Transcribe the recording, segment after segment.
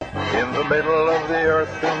In the middle of the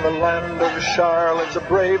earth, in the land of Shire, lives a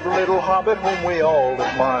brave little hobbit whom we all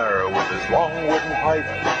admire. With his long wooden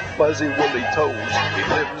pipe, fuzzy woolly toes, he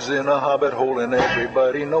lives in a hobbit hole and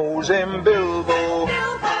everybody knows him. Bilbo,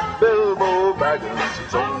 Bilbo Baggins,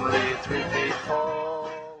 he's only 3 feet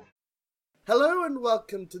tall. Hello and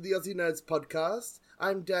welcome to the Aussie Nerds podcast.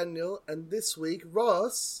 I'm Daniel, and this week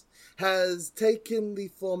Ross has taken the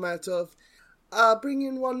format of bring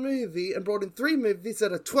in one movie and brought in 3 movies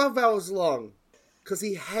that are 12 hours long, because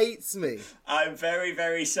he hates me. I'm very,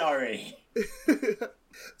 very sorry.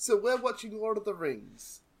 So we're watching Lord of the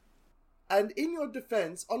Rings. And in your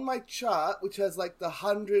defense, on my chart, which has like the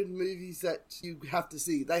 100 movies that you have to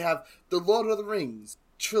see, they have the Lord of the Rings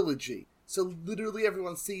trilogy. So literally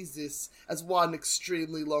everyone sees this as one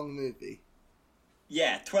extremely long movie.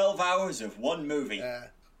 Yeah, 12 hours of one movie.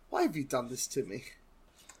 Why have you done this to me?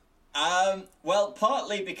 Well,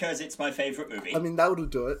 partly because it's my favourite movie. I mean, that would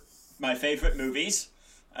do it. My favourite movies.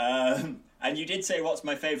 And you did say what's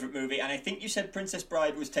my favourite movie, and I think you said Princess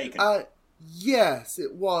Bride was taken. Yes,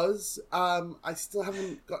 it was. I still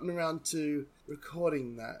haven't gotten around to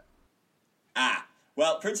recording that.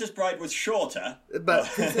 Well, Princess Bride was shorter. But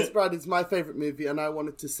Princess Bride is my favourite movie, and I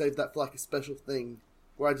wanted to save that for like a special thing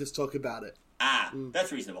where I just talk about it.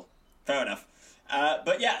 That's reasonable. Fair enough.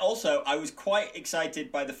 But yeah, also, I was quite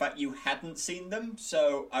excited by the fact you hadn't seen them,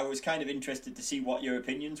 so I was kind of interested to see what your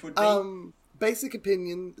opinions would be. Basic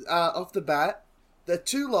opinion, off the bat, they're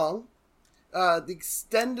too long. The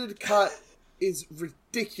extended cut is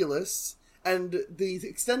ridiculous, and the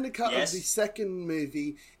extended cut of the second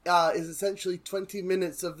movie is essentially 20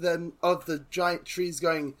 minutes of the giant trees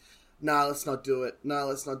going, nah, let's not do it. Nah,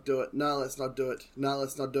 let's not do it. Nah, let's not do it. Nah,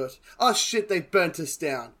 let's not do it. Oh shit, they burnt us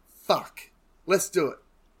down. Fuck. Let's do it.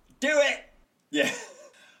 Do it! Yeah.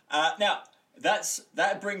 Now,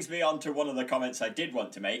 that brings me on to one of the comments I did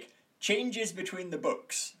want to make. Changes between the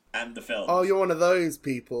books and the films. Oh, you're one of those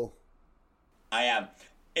people. I am.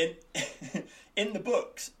 In the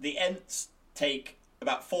books, the Ents take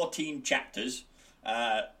about 14 chapters,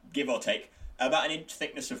 give or take, about an inch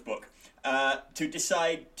thickness of book, to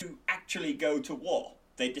decide to actually go to war.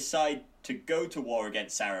 They decide to go to war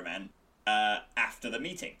against Saruman after the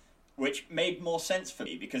meeting, which made more sense for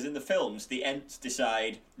me, because in the films, the Ents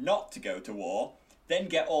decide not to go to war, then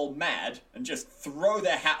get all mad and just throw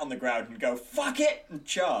their hat on the ground and go, fuck it, and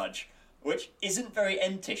charge, which isn't very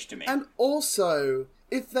Entish to me. And also,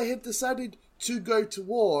 if they had decided to go to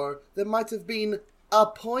war, there might have been a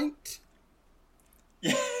point.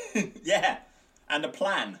 Yeah, and a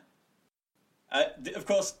plan. Of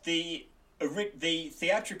course, the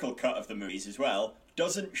theatrical cut of the movies as well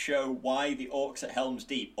doesn't show why the orcs at Helm's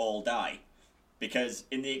Deep all die. Because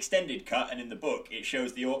in the extended cut and in the book, it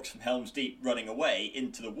shows the orcs from Helm's Deep running away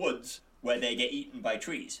into the woods where they get eaten by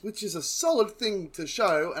trees. Which is a solid thing to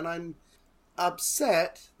show, and I'm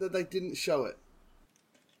upset that they didn't show it.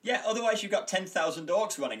 Yeah, otherwise you've got 10,000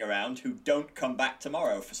 orcs running around who don't come back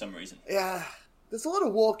tomorrow for some reason. Yeah, there's a lot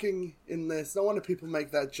of walking in this. No wonder people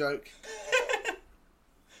make that joke.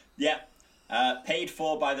 Yeah. Paid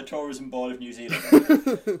for by the Tourism Board of New Zealand.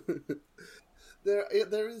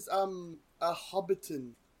 There is a Hobbiton,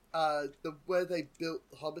 where they built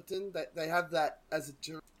Hobbiton. They have that as a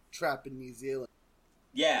tourist trap in New Zealand.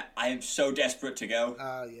 Yeah, I am so desperate to go.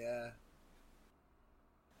 Yeah.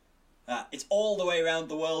 It's all the way around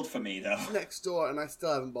the world for me, though. It's next door, and I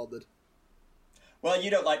still haven't bothered. Well,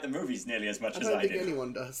 you don't like the movies nearly as much as I do. I don't think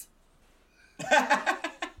anyone does.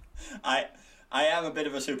 I am a bit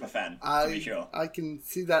of a super fan, to be sure. I can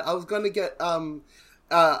see that. I was going to get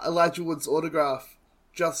Elijah Wood's autograph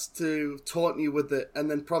just to taunt you with it, and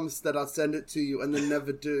then promise that I'll send it to you, and then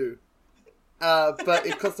never do. But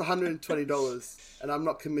it costs $120, and I'm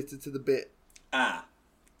not committed to the bit.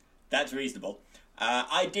 That's reasonable.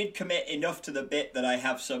 I did commit enough to the bit that I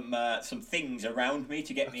have some things around me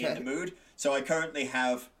to get me in the mood. So I currently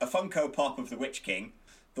have a Funko Pop of the Witch King,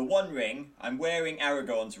 the One Ring, I'm wearing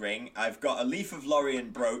Aragorn's ring, I've got a Leaf of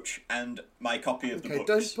Lorien brooch, and my copy of the books.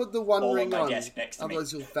 Don't put the One Ring on, desk next to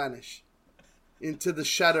otherwise me. you'll vanish into the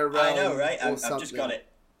Shadow Realm. I know, right? I've something. just got it.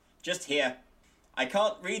 Just here. I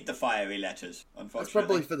can't read the fiery letters, unfortunately. That's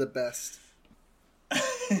probably for the best.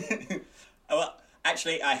 Well,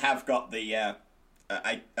 actually, I have got the...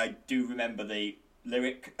 I do remember the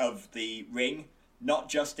lyric of the ring, not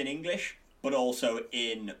just in English, but also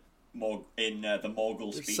in the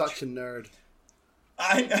Morgul speech. You're such a nerd.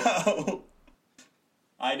 I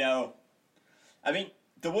know. I mean,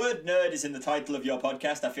 the word nerd is in the title of your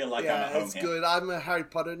podcast. I feel like I'm at home it's here. good. I'm a Harry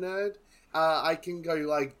Potter nerd. I can go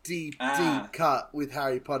like deep cut with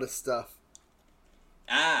Harry Potter stuff.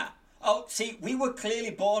 Oh, see, we were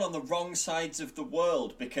clearly born on the wrong sides of the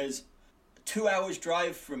world, because 2 hours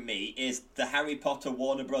drive from me is the Harry Potter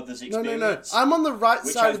Warner Brothers experience. No. I'm on the right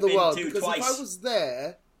side I've of the been world, to because twice. if I was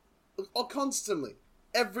there, or constantly,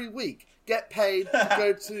 every week, get paid to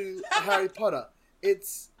go to Harry Potter,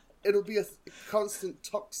 it'll be a constant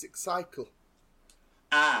toxic cycle.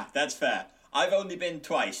 Ah, that's fair. I've only been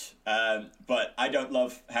twice, but I don't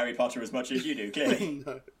love Harry Potter as much as you do, clearly.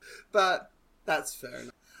 No, but that's fair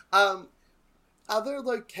enough. Other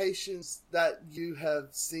locations that you have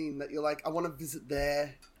seen that you're like, I want to visit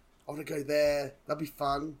there, I want to go there, that'd be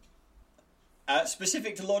fun.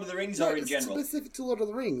 Specific to Lord of the Rings or in general? Specific to Lord of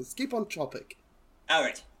the Rings. Keep on topic. All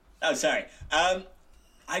right. Oh, sorry. I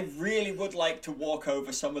really would like to walk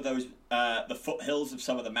over some of those, the foothills of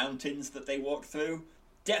some of the mountains that they walk through.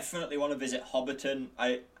 Definitely want to visit Hobbiton.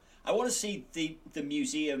 I want to see the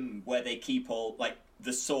museum where they keep all, like,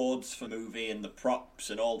 the swords for the movie and the props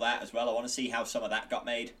and all that as well. I want to see how some of that got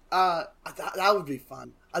made. That would be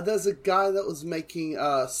fun. There's a guy that was making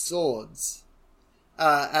swords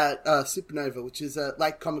at Supernova, which is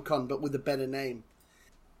like Comic-Con but with a better name.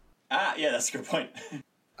 Ah, yeah, that's a good point.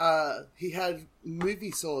 He had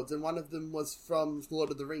movie swords, and one of them was from Lord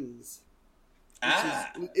of the Rings.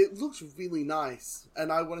 It looks really nice,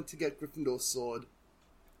 and I wanted to get Gryffindor's sword.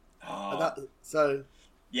 Oh.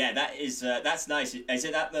 Yeah, that's nice. Is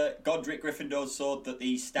it that the Godric Gryffindor's sword that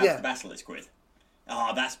he stabs the basilisk with?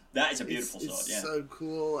 Oh, that is a beautiful sword. It's yeah, so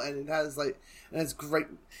cool, and it has great.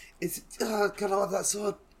 God, I love that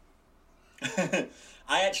sword.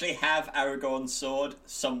 I actually have Aragorn's sword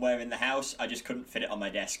somewhere in the house. I just couldn't fit it on my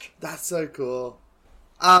desk. That's so cool.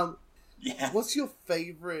 Yeah. What's your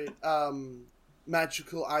favorite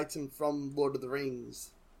magical item from Lord of the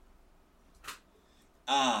Rings?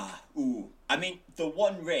 I mean, the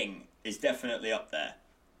One Ring is definitely up there,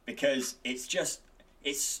 because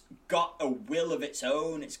it's got a will of its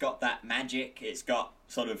own. It's got that magic. It's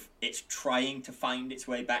trying to find its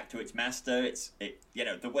way back to its master.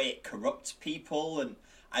 The way it corrupts people, and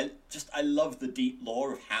I love the deep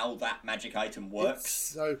lore of how that magic item works. It's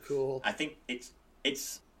so cool. I think it's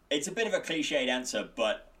a bit of a cliched answer,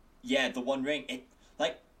 but yeah, the One Ring.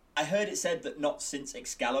 I heard it said that not since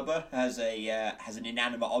Excalibur has an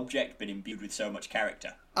inanimate object been imbued with so much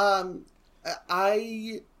character.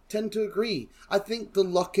 I tend to agree. I think the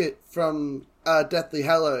locket from Deathly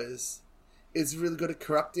Hallows is really good at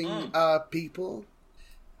corrupting people,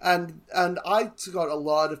 and I got a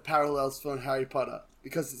lot of parallels from Harry Potter,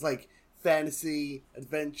 because it's like fantasy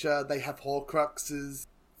adventure. They have Horcruxes.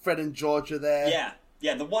 Fred and George are there.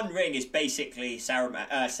 Yeah. The One Ring is basically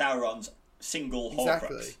Sauron's single Horcrux.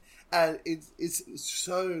 Exactly. And it's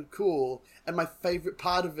so cool. And my favourite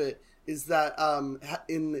part of it is that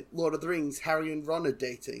in Lord of the Rings, Harry and Ron are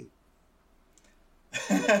dating.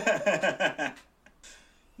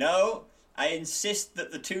 No, I insist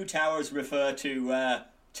that the two towers refer to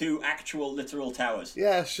two actual literal towers.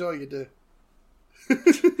 Yeah, sure you do.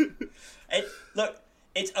 Look,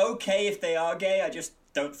 it's okay if they are gay, I just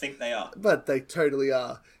don't think they are. But they totally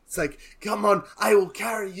are. It's like, come on, I will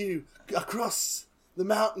carry you across the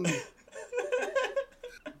mountain.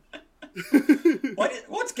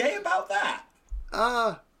 What's gay about that?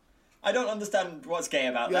 I don't understand what's gay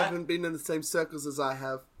about that. You haven't been in the same circles as I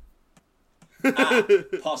have.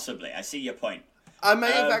 Possibly. I see your point. I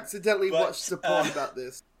may have accidentally watched the porn about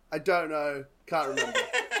this. I don't know. Can't remember.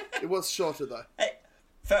 It was shorter, though. Hey,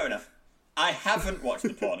 fair enough. I haven't watched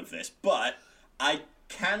the porn of this, but I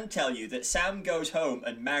can tell you that Sam goes home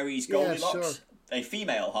and marries Goldilocks, a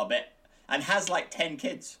female hobbit, and has like 10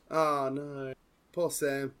 kids. Oh, no. Poor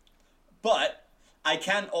Sam. But I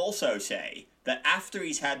can also say that after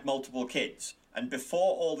he's had multiple kids, and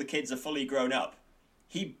before all the kids are fully grown up,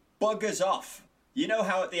 he buggers off. You know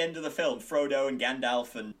how at the end of the film, Frodo and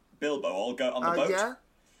Gandalf and Bilbo all go on the boat? Yeah?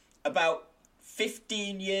 About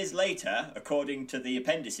 15 years later, according to the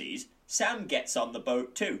appendices, Sam gets on the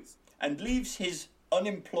boat too, and leaves his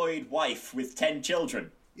unemployed wife with 10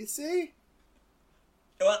 children. You see?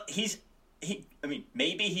 Well,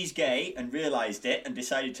 maybe he's gay and realised it and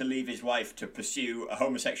decided to leave his wife to pursue a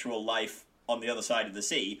homosexual life on the other side of the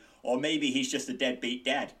sea, or maybe he's just a deadbeat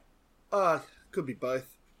dad. Could be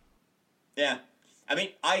both. Yeah. I mean,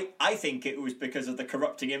 I think it was because of the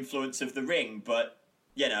corrupting influence of the ring, but,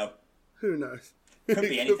 you know. Who knows? Could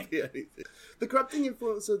be anything. The corrupting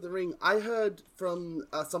influence of the ring, I heard from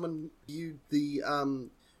someone who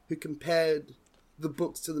compared the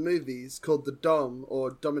books to the movies, called the Dom,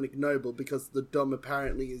 or Dominic Noble, because the Dom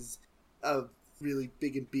apparently is really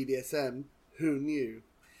big in BDSM. Who knew?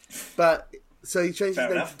 But so he changed his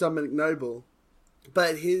name to Dominic Noble.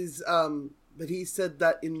 But his but he said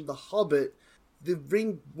that in The Hobbit, the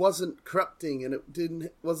ring wasn't corrupting and it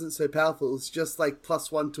wasn't so powerful. It was just like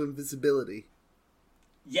 +1 to invisibility.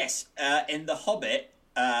 Yes, in The Hobbit,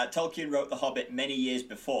 Tolkien wrote The Hobbit many years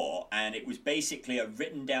before, and it was basically a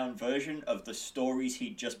written down version of the stories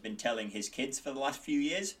he'd just been telling his kids for the last few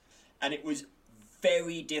years, and it was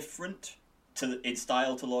very different in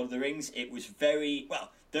style to Lord of the Rings. It was very,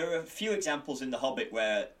 well, there are a few examples in The Hobbit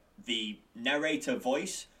where the narrator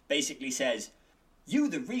voice basically says, "You,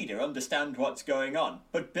 the reader, understand what's going on,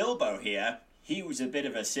 but Bilbo here, he was a bit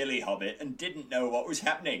of a silly hobbit and didn't know what was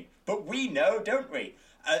happening. But we know, don't we?"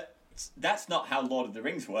 That's not how Lord of the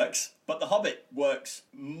Rings works, but The Hobbit works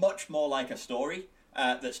much more like a story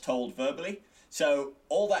that's told verbally. So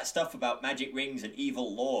all that stuff about magic rings and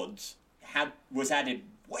evil lords was added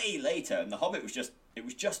way later, and The Hobbit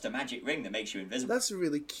was just a magic ring that makes you invisible. That's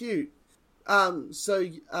really cute. For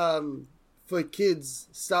kids,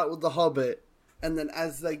 start with The Hobbit, and then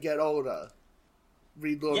as they get older,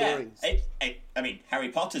 read Lord of the Rings. I mean, Harry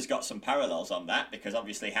Potter's got some parallels on that, because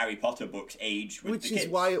obviously Harry Potter books age with the kids. Which is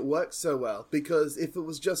why it works so well, because if it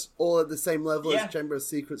was just all at the same level as Chamber of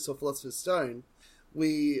Secrets or Philosopher's Stone,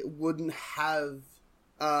 we wouldn't have...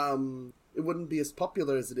 it wouldn't be as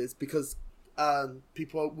popular as it is, because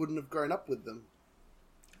people wouldn't have grown up with them.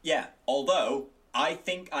 Yeah, although I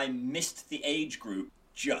think I missed the age group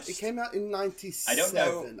just. It came out in 97, I don't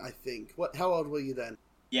know. I think. How old were you then?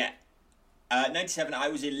 Yeah. 97, I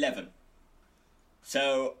was 11.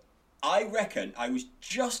 So I reckon I was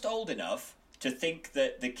just old enough to think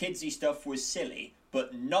that the kidsy stuff was silly,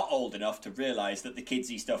 but not old enough to realise that the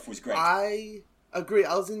kidsy stuff was great. I agree.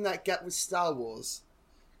 I was in that gap with Star Wars.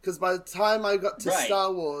 Because by the time I got to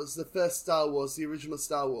Star Wars, the first Star Wars, the original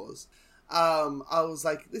Star Wars, I was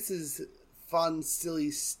like, this is fun,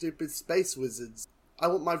 silly, stupid space wizards. I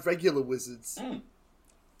want my regular wizards.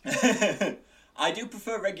 I do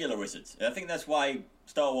prefer regular wizards. I think that's why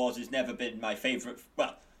Star Wars has never been my favourite...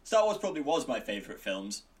 Well, Star Wars probably was my favourite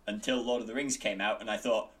films until Lord of the Rings came out, and I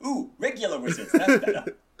thought, ooh, regular wizards, that's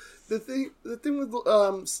better. The thing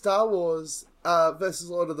with Star Wars versus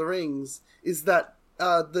Lord of the Rings is that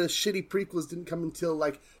the shitty prequels didn't come until,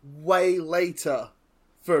 like, way later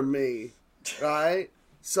for me, right?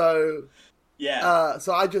 So... Yeah.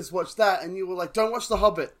 So I just watched that, and you were like, don't watch The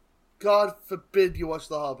Hobbit. God forbid you watch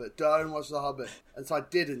The Hobbit. Don't watch The Hobbit. And so I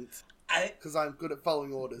didn't. Because I'm good at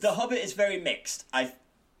following orders. The Hobbit is very mixed.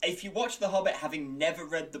 If you watch The Hobbit having never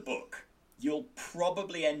read the book, you'll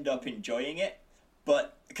probably end up enjoying it.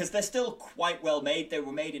 But, because they're still quite well made, they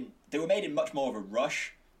were made in much more of a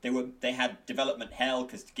rush. They had development hell,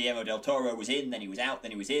 because Guillermo del Toro was in, then he was out,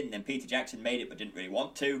 then he was in, then Peter Jackson made it but didn't really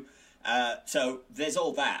want to. So there's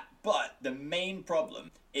all that. But the main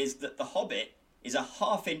problem is that The Hobbit is a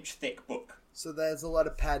half-inch thick book. So there's a lot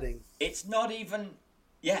of padding. It's not even...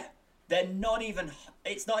 Yeah.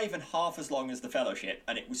 It's not even half as long as The Fellowship,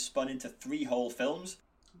 and it was spun into 3 whole films.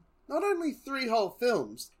 Not only 3 whole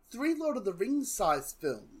films, 3 Lord of the Rings-sized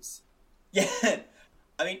films. Yeah.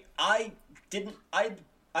 I mean, I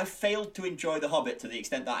failed to enjoy The Hobbit to the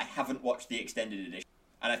extent that I haven't watched the extended edition.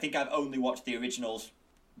 And I think I've only watched the originals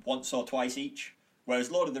once or twice each.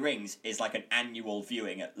 Whereas Lord of the Rings is like an annual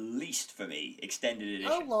viewing, at least for me, extended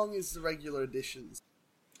edition. How long is the regular editions?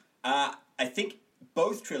 I think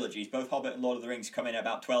both trilogies, both Hobbit and Lord of the Rings, come in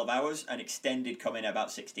about 12 hours, and extended come in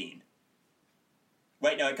about 16.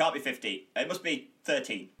 Wait, no, it can't be 15. It must be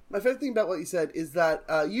 13. My favourite thing about what you said is that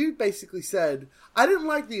you basically said, I didn't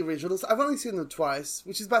like the originals, I've only seen them twice,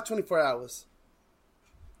 which is about 24 hours.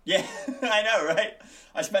 Yeah, I know, right?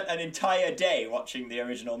 I spent an entire day watching the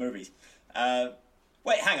original movies.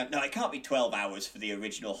 Wait, hang on. No, it can't be 12 hours for the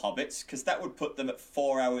original Hobbits, because that would put them at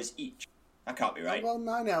 4 hours each. That can't be right. Oh, well,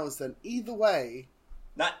 9 hours then. Either way.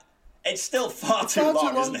 It's still far too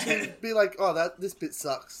long, isn't it? To be like, this bit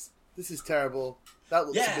sucks. This is terrible. That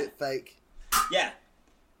looks a bit fake. Yeah.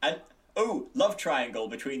 And, love triangle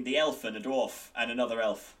between the elf and a dwarf and another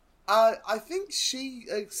elf. I think she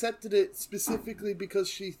accepted it specifically because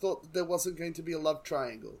she thought that there wasn't going to be a love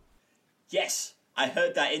triangle. Yes. I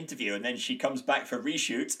heard that interview, and then she comes back for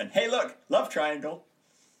reshoots, and hey look, love triangle.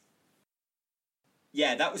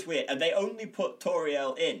 Yeah, that was weird. And they only put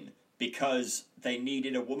Tauriel in because they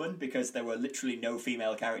needed a woman, because there were literally no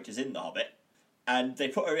female characters in The Hobbit. And they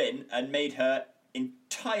put her in and made her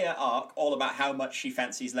entire arc all about how much she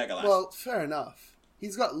fancies Legolas. Well, fair enough.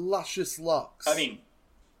 He's got luscious locks. I mean,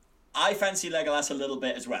 I fancy Legolas a little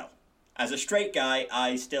bit as well. As a straight guy,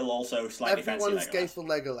 I still also slightly fancy Legolas. Everyone is gay for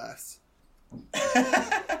Legolas.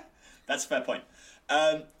 That's a fair point.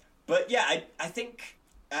 But yeah, I think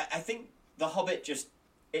The Hobbit just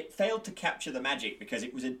it failed to capture the magic because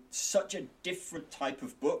it was such a different type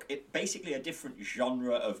of book. It basically a different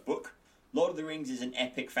genre of book. Lord of the Rings is an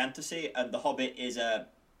epic fantasy, and The Hobbit is a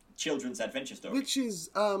children's adventure story.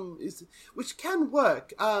 Which can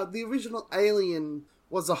work. The original Alien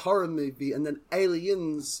was a horror movie, and then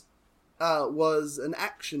Aliens was an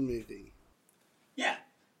action movie. Yeah,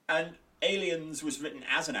 and Aliens was written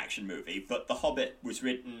as an action movie, but The Hobbit was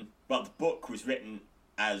written... Well, the book was written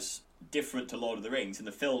as different to Lord of the Rings, and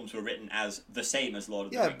the films were written as the same as Lord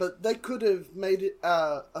of the Rings. Yeah, but they could have made it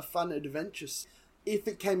a fun adventure if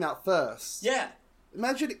it came out first. Yeah.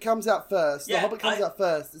 Imagine it comes out first, The Hobbit comes out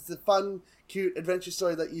first, it's a fun, cute adventure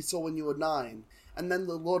story that you saw when you were 9, and then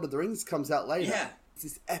the Lord of the Rings comes out later. Yeah. It's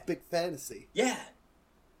this epic fantasy. Yeah.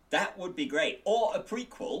 That would be great. Or a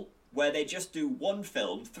prequel where they just do one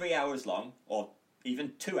film, 3 hours long, or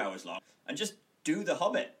even 2 hours long, and just do The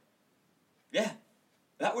Hobbit. Yeah.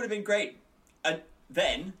 That would have been great. And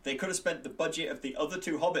then they could have spent the budget of the other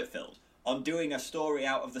 2 Hobbit films on doing a story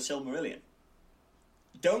out of the Silmarillion.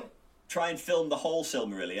 Don't try and film the whole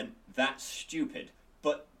Silmarillion. That's stupid.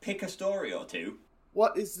 But pick a story or two.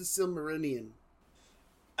 What is the Silmarillion?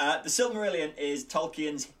 The Silmarillion is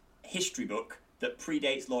Tolkien's history book that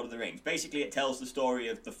predates Lord of the Rings. Basically, it tells the story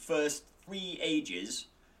of the first 3 ages.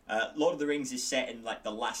 Lord of the Rings is set in like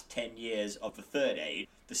the last 10 years of the Third Age.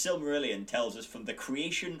 The Silmarillion tells us from the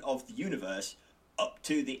creation of the universe up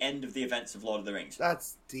to the end of the events of Lord of the Rings.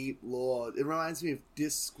 That's deep lore. It reminds me of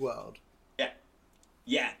Discworld.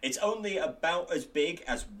 Yeah, it's only about as big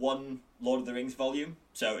as one Lord of the Rings volume.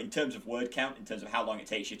 So in terms of word count, in terms of how long it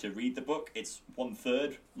takes you to read the book, it's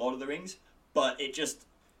 1/3 Lord of the Rings. But it just...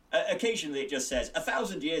 occasionally it just says,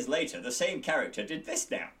 1,000 years later, the same character did this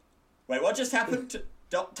now. Wait, what just happened to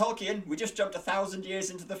Tolkien? We just jumped 1,000 years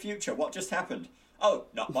into the future. What just happened? Oh,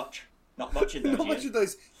 not much. Not much in those Not years. much of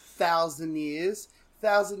those 1,000 years.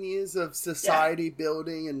 1,000 years of society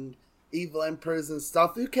building and evil emperors and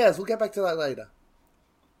stuff. Who cares? We'll get back to that later.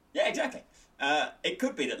 Yeah, exactly. It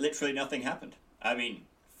could be that literally nothing happened. I mean,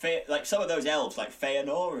 like some of those elves, like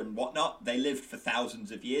Feanor and whatnot, they lived for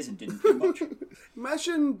thousands of years and didn't do much.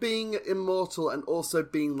 Imagine being immortal and also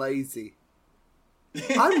being lazy.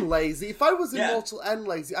 I'm lazy. If I was immortal and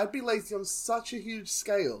lazy, I'd be lazy on such a huge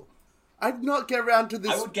scale. I'd not get around to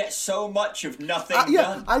this... I would get so much of nothing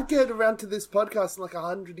done. I'd get around to this podcast in like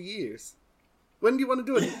 100 years. When do you want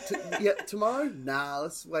to do it? Tomorrow? Nah,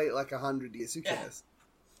 let's wait like 100 years. Who cares?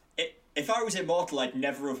 If I was immortal, I'd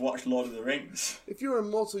never have watched Lord of the Rings. If you were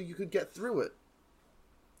immortal, you could get through it.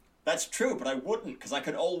 That's true, but I wouldn't, because I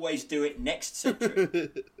could always do it next century.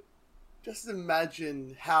 Just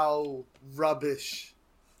imagine how rubbish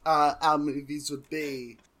our movies would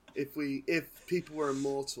be if people were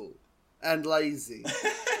immortal and lazy.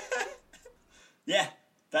 Yeah,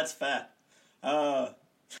 that's fair. I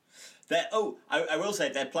will say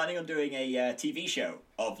they're planning on doing a TV show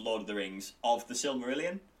of Lord of the Rings, of the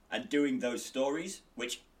Silmarillion, and doing those stories,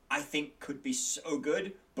 which I think could be so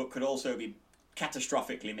good, but could also be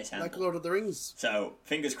catastrophically mishandled. Like Lord of the Rings. So,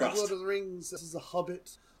 fingers crossed. Like Lord of the Rings versus The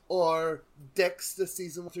Hobbit, or Dexter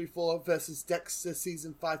Season 1 through 4 versus Dexter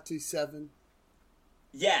Season 5 to 7.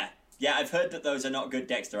 Yeah, I've heard that those are not good,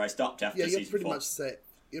 Dexter. I stopped after season 4. You're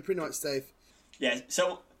pretty much safe. Yeah,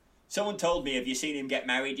 so someone told me, have you seen him get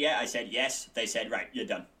married yet? I said yes. They said, right, you're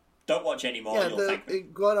done. Don't watch anymore, you'll thank me.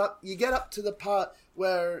 You get up to the part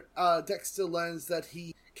where Dexter learns that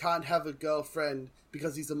he can't have a girlfriend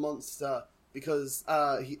because he's a monster, because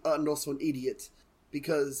and also an idiot,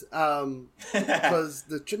 because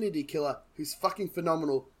the Trinity Killer, who's fucking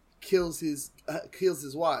phenomenal, kills his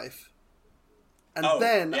wife,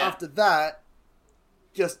 and after that,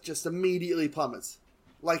 just immediately plummets,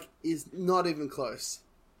 like is not even close.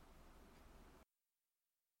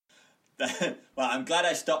 Well, I'm glad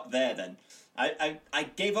I stopped there then. I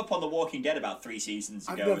gave up on The Walking Dead about 3 seasons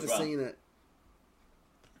ago as well. I've never seen it.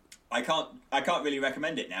 I can't really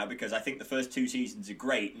recommend it now because I think the first 2 seasons are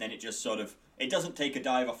great, and then it just sort of... It doesn't take a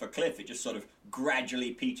dive off a cliff, it just sort of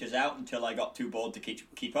gradually peters out until I got too bored to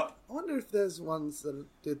keep up. I wonder if there's ones that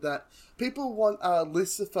did that. People want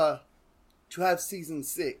Lucifer to have season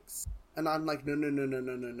 6, and I'm like,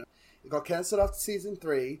 no. It got cancelled after season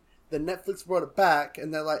 3, then Netflix brought it back,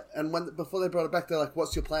 and they're like, before they brought it back, they're like,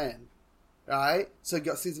 what's your plan? Right? So you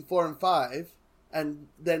got season 4 and 5, and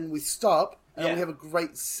then we stop, and then we have a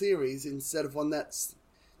great series instead of one that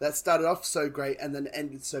started off so great and then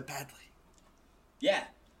ended so badly. Yeah.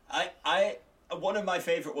 I one of my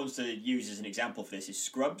favourite ones to use as an example for this is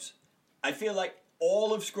Scrubs. I feel like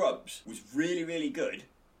all of Scrubs was really, really good.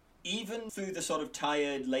 Even through the sort of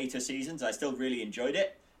tired later seasons, I still really enjoyed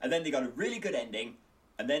it. And then they got a really good ending,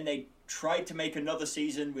 and then they tried to make another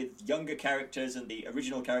season with younger characters, and the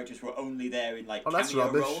original characters were only there in like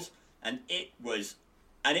cameo roles, and it was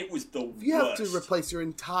the worst. You have to replace your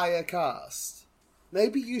entire cast.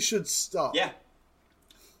 Maybe you should stop. Yeah.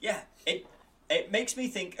 It makes me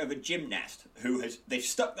think of a gymnast they've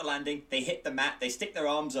stuck the landing, they hit the mat, they stick their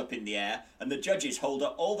arms up in the air, and the judges hold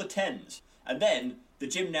up all the 10s. And then the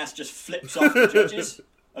gymnast just flips off the judges,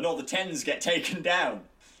 and all the 10s get taken down.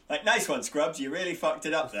 Like, nice one, Scrubs, you really fucked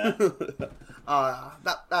it up there.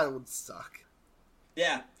 That would suck.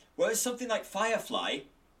 Yeah. Whereas something like Firefly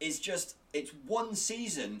is just, it's one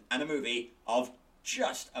season and a movie of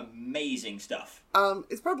just amazing stuff.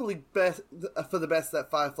 It's probably for the best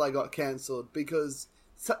that Firefly got cancelled, because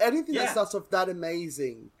anything that starts off that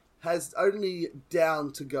amazing has only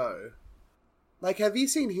down to go. Like, have you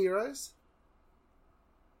seen Heroes?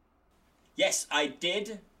 Yes, I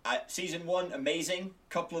did. Season 1, amazing.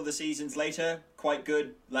 Couple of the seasons later, quite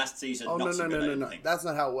good. Last season, not so good. No. That's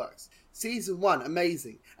not how it works. Season 1,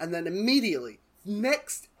 amazing. And then immediately,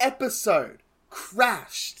 next episode,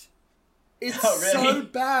 crashed. It's so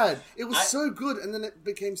bad. It was so good, and then it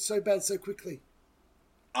became so bad so quickly.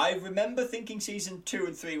 I remember thinking season 2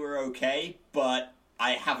 and 3 were okay, but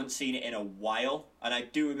I haven't seen it in a while. And I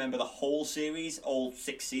do remember the whole series, all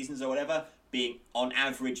 6 seasons or whatever, being on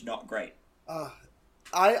average not great.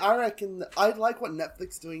 I reckon I like what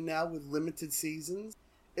Netflix doing now with limited seasons.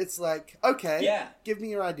 It's like, okay, give me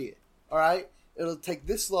your idea. All right, it'll take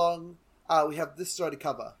this long. We have this story to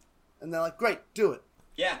cover, and they're like, great, do it.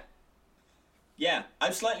 Yeah,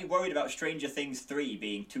 I'm slightly worried about Stranger Things 3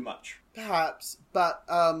 being too much. Perhaps, but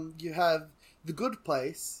you have The Good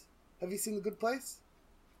Place. Have you seen The Good Place?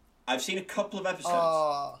 I've seen a couple of episodes.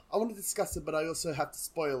 I want to discuss it, but I also have to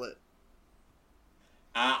spoil it.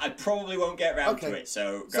 I probably won't get around to it,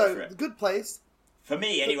 so go for it. The Good Place... For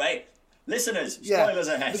me, anyway. Listeners, spoilers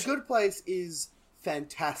ahead. The Good Place is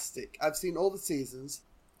fantastic. I've seen all the seasons.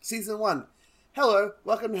 Season 1, hello,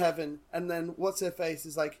 welcome to heaven, and then what's-her-face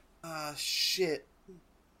is like, shit.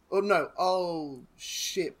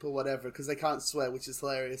 Shit, or whatever, because they can't swear, which is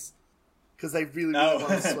hilarious. Because they really want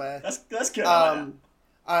to swear. That's good. I'm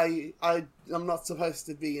not supposed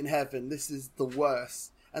to be in heaven. This is the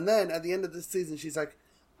worst. And then, at the end of the season, she's like,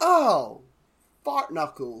 oh, fart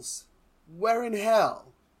knuckles. We're in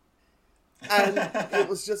hell. And it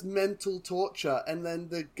was just mental torture. And then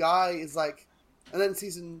the guy is like... And then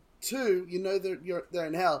season 2, you know they're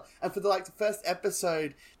in hell. And for the first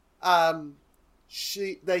episode...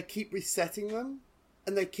 they keep resetting them,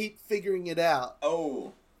 and they keep figuring it out.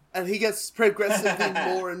 Oh. And he gets progressively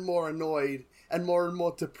more and more annoyed and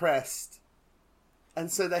more depressed. And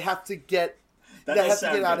so they have to get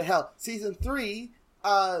out of hell. Season 3,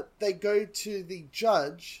 they go to the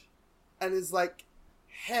judge and is like,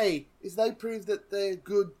 hey, if they prove that they're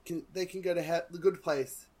good, they can go to the good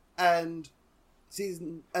place. And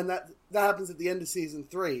that happens at the end of season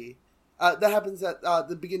 3. That happens at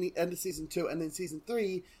the end of season 2, and then season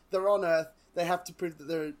 3, they're on Earth. They have to prove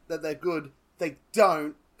that they're good. They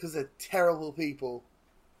don't, because they're terrible people.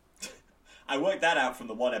 I worked that out from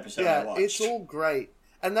the one episode I watched. Yeah, it's all great.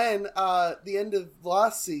 And then the end of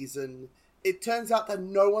last season, it turns out that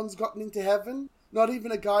no one's gotten into heaven. Not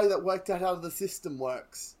even a guy that worked out how the system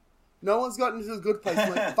works. No one's gotten into the good place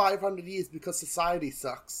in 500 years because society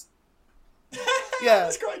sucks. Yeah,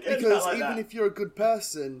 that's quite good. Because even if you're a good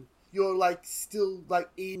person, you're still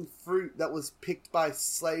eating fruit that was picked by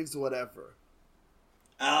slaves or whatever.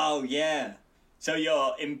 Oh yeah. So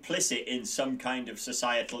you're implicit in some kind of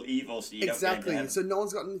societal evil, so you don't get into heaven. So no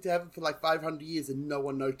one's gotten into heaven for 500 years and no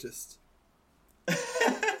one noticed.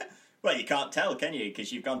 Well, you can't tell, can you?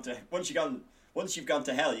 Because once you've gone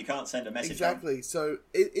to hell, you can't send a message. Exactly. On. So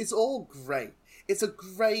it's all great. It's a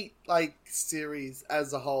great series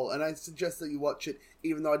as a whole, and I suggest that you watch it,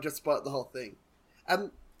 even though I just spoiled the whole thing. I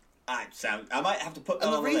might have to put that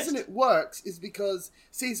on the list. And the reason it works is because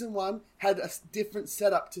season 1 had a different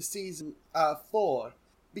setup to season 4.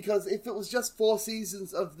 Because if it was just 4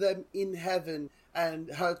 seasons of them in heaven and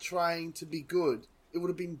her trying to be good, it would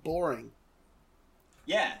have been boring.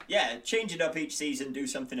 Yeah. Change it up each season, do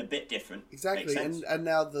something a bit different. Exactly, and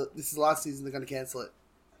now this is the last season, they're going to cancel it.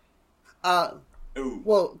 Ooh.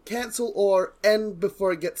 Well, cancel or end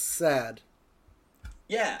before it gets sad.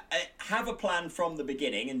 Yeah, have a plan from the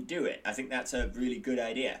beginning and do it. I think that's a really good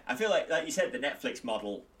idea. I feel like you said, the Netflix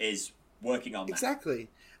model is working on that. Exactly.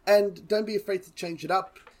 And don't be afraid to change it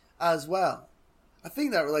up as well. I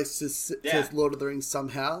think that relates to Lord of the Rings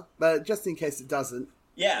somehow, but just in case it doesn't.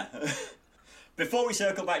 Yeah. Before we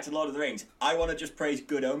circle back to Lord of the Rings, I want to just praise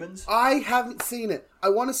Good Omens. I haven't seen it. I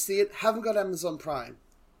want to see it. Haven't got Amazon Prime.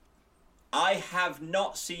 I have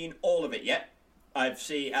not seen all of it yet. I've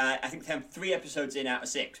seen, I think they have 3 episodes in out of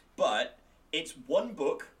 6, but it's one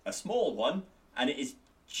book, a small one, and it is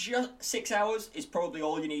just 6 hours is probably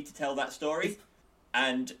all you need to tell that story.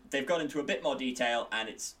 And they've gone into a bit more detail, and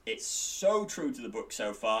it's so true to the book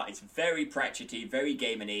so far. It's very Pratchett-y, very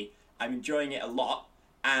gaming-y. I'm enjoying it a lot.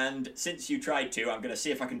 And since you tried to, I'm going to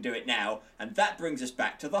see if I can do it now. And that brings us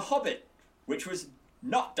back to The Hobbit, which was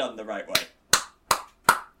not done the right way.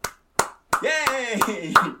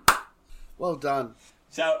 Yay! Well done.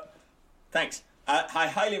 So, thanks. I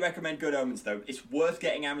highly recommend Good Omens, though. It's worth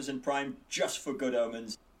getting Amazon Prime just for Good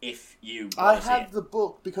Omens if you want to see it. I have the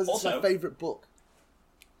book because it's my favourite book.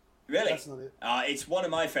 Really? That's not it. It's one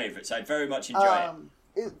of my favourites. I very much enjoy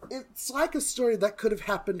it. It's like a story that could have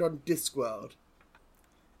happened on Discworld.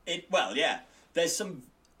 Well, yeah. There's some...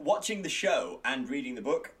 Watching the show and reading the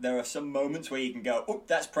book, there are some moments where you can go, oh,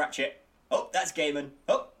 that's Pratchett. Oh, that's Gaiman.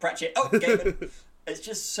 Oh, Pratchett. Oh, Gaiman. It's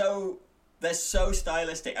just so... They're so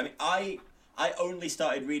stylistic. I mean, I only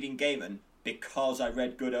started reading Gaiman because I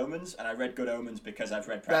read Good Omens, and I read Good Omens because I've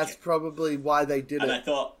read Pratchett. That's probably why they did it. And I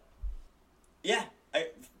thought, yeah,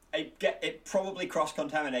 it probably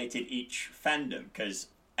cross-contaminated each fandom, because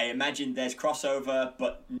I imagine there's crossover,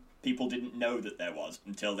 but people didn't know that there was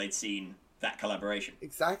until they'd seen that collaboration.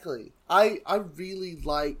 Exactly. I really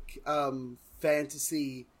like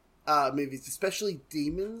fantasy movies, especially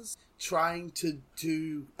demons trying to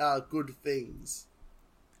do good things.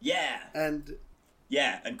 Yeah. And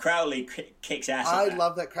Crowley kicks ass at I that.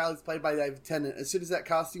 love that Crowley's played by David Tennant. As soon as that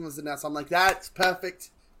casting was announced, I'm like, that's perfect.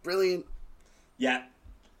 Brilliant. Yeah.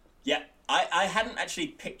 I hadn't actually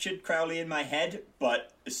pictured Crowley in my head,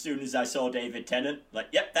 but as soon as I saw David Tennant, like,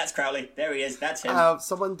 yep, that's Crowley. There he is. That's him.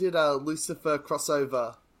 Someone did a Lucifer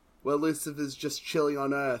crossover where Lucifer's just chilling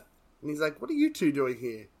on Earth. And he's like, what are you two doing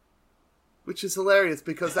here? Which is hilarious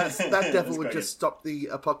because that devil would just stop the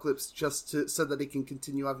apocalypse so that he can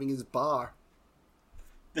continue having his bar.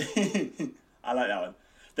 I like that one.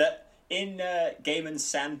 In Gaiman's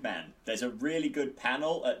Sandman, there's a really good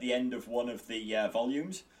panel at the end of one of the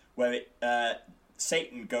volumes where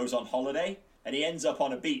Satan goes on holiday and he ends up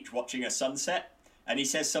on a beach watching a sunset, and he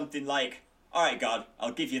says something like, all right, God,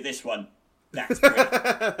 I'll give you this one. That's great.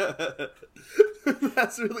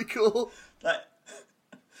 That's really cool.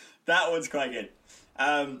 That one's quite good.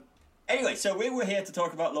 Anyway, so we were here to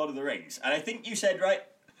talk about Lord of the Rings, and I think you said right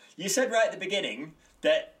at the beginning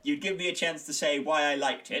that you'd give me a chance to say why I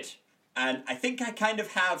liked it, and I think I kind of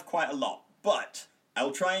have quite a lot, but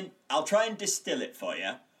I'll try and distill it for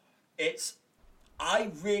you.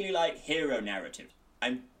 I really like hero narrative.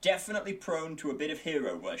 I'm definitely prone to a bit of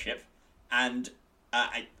hero worship, and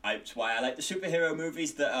it's why I like the superhero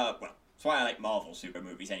movies that are, well, it's why I like Marvel super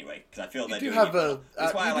movies anyway, because I feel they're doing it well.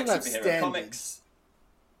 It's why I like superhero comics.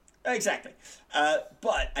 Exactly.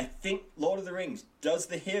 But I think Lord of the Rings does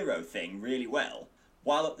the hero thing really well,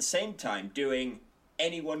 while at the same time doing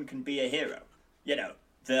anyone can be a hero. You know,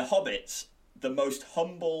 the hobbits, the most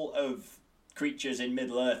humble of creatures in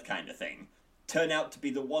Middle-earth kind of thing, turn out to be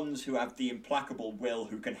the ones who have the implacable will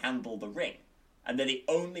who can handle the ring. And they're the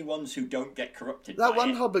only ones who don't get corrupted by it. That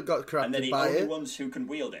one hobbit got corrupted by it. And they're the only ones who can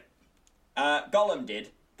wield it. Gollum did,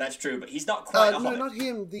 that's true, but he's not quite a hobbit. No, not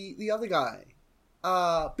him, the other guy.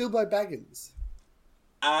 Bilbo Baggins.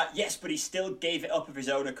 Yes, but he still gave it up of his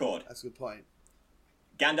own accord. That's a good point.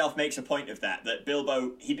 Gandalf makes a point of that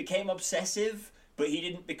Bilbo, he became obsessive, but he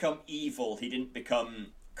didn't become evil, he didn't become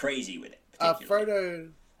crazy with it, particularly.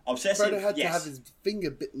 Frodo had to have his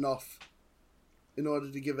finger bitten off in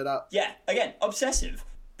order to give it up. Yeah, again, obsessive.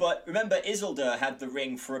 But remember, Isildur had the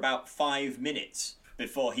ring for about 5 minutes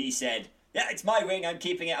before he said, yeah, it's my ring, I'm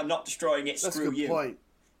keeping it, I'm not destroying it, screw you. That's a good point.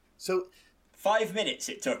 So 5 minutes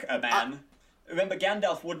it took a man. Remember,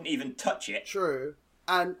 Gandalf wouldn't even touch it. True.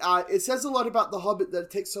 And it says a lot about the Hobbit that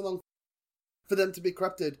it takes so long for them to be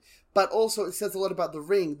corrupted, but also it says a lot about the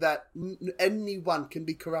ring that anyone can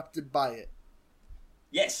be corrupted by it.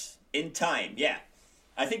 Yes, in time, yeah.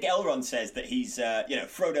 I think Elrond says that he's,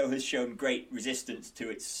 Frodo has shown great resistance to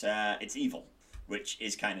its evil, which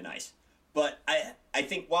is kind of nice. But I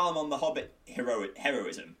think while I'm on the Hobbit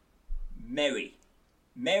heroism, Merry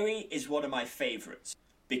is one of my favourites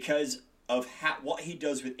because of what he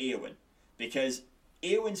does with Eowyn. Because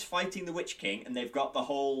Eowyn's fighting the Witch King, and they've got the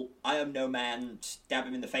whole I am no man, stab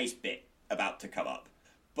him in the face bit about to come up.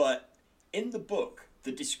 But in the book,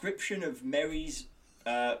 the description of Merry's,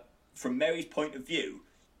 from Merry's point of view,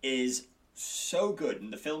 is so good,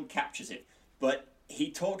 and the film captures it. But he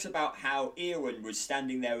talks about how Eowyn was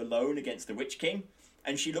standing there alone against the Witch King,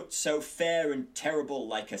 and she looked so fair and terrible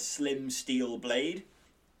like a slim steel blade.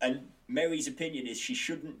 And Merry's opinion is she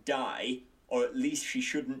shouldn't die, or at least she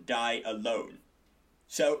shouldn't die alone.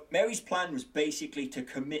 So Merry's plan was basically to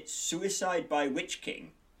commit suicide by Witch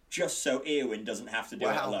King, just so Eowyn doesn't have to do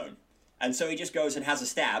it alone. And so he just goes and has a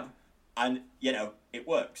stab, and, it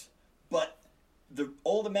works. But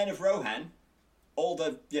all the men of Rohan, all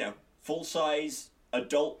the, full-size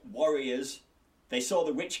adult warriors, they saw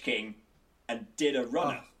the Witch King and did a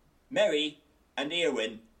runner. Merry and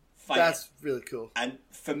Eowyn fight. That's really cool. And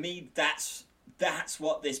for me, that's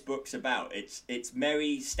what this book's about. It's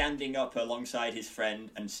Merry standing up alongside his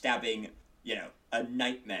friend and stabbing, a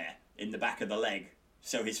nightmare in the back of the leg,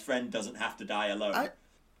 so his friend doesn't have to die alone.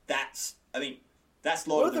 That's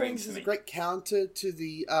Lord of the Rings is a great counter to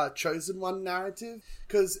the Chosen One narrative,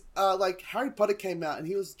 because Harry Potter came out and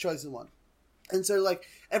he was the Chosen One, and so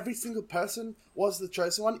every single person was the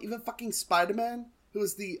Chosen One. Even fucking Spider-Man, who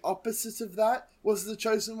was the opposite of that, was the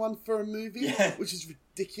Chosen One for a movie, which is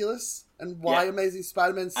ridiculous. And why Amazing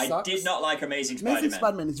Spider-Man sucks. I did not like Amazing Spider-Man. Amazing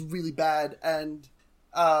Spider-Man is really bad, and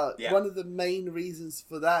one of the main reasons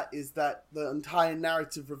for that is that the entire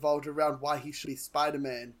narrative revolved around why he should be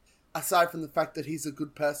Spider-Man, aside from the fact that he's a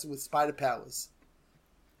good person with spider powers.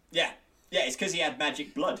 Yeah, it's because he had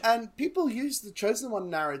magic blood. And people use the Chosen One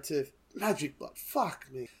narrative, magic blood, fuck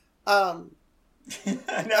me. I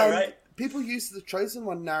know, right? People use the Chosen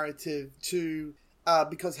One narrative to,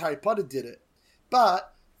 because Harry Potter did it.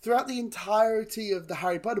 But throughout the entirety of the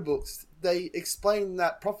Harry Potter books, they explain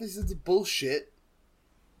that prophecies are bullshit.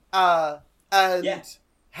 Harry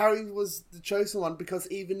was the Chosen One because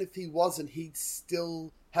even if he wasn't, he'd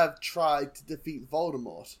still have tried to defeat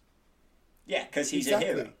Voldemort. Yeah, because he's a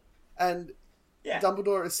hero. And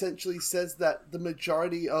Dumbledore essentially says that the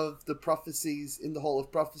majority of the prophecies in the Hall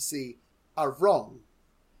of Prophecy are wrong,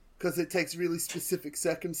 because it takes really specific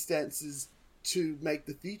circumstances to make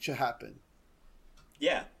the future happen.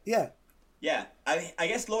 Yeah. Yeah. Yeah. I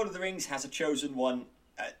guess Lord of the Rings has a Chosen One.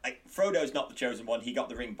 Frodo's not the Chosen One. He got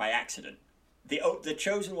the ring by accident. The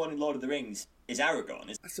Chosen One in Lord of the Rings is Aragorn.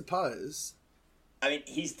 I suppose. I mean,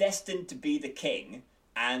 he's destined to be the king,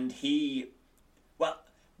 and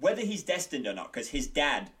whether he's destined or not, because his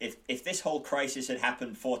dad, if this whole crisis had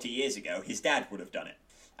happened 40 years ago, his dad would have done it.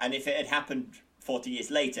 And if it had happened 40 years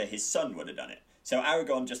later, his son would have done it. So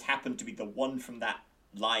Aragorn just happened to be the one from that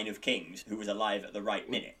line of kings who was alive at the right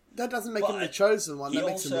minute. That doesn't make him the Chosen One, that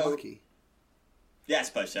makes him lucky. Yeah, I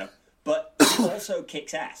suppose so. But he also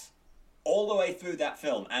kicks ass. All the way through that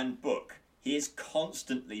film and book, he is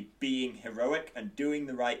constantly being heroic and doing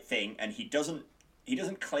the right thing, and he doesn't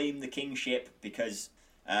claim the kingship because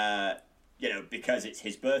it's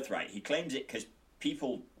his birthright. He claims it because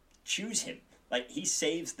people choose him. He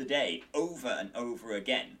saves the day over and over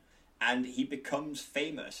again, and he becomes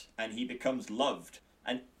famous, and he becomes loved.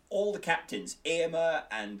 And all the captains, Éomer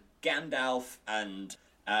and Gandalf and,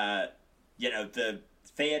 the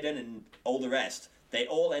Theoden and all the rest, they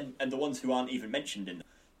all, and the ones who aren't even mentioned in them,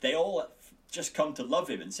 they all just come to love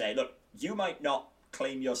him and say, look, you might not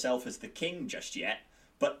claim yourself as the king just yet,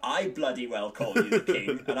 but I bloody well call you the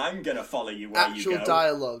king, and I'm going to follow you where you go. Actual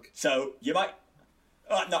dialogue. So you might...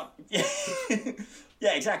 no.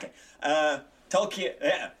 Yeah, exactly. Tolkien...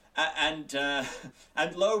 Yeah.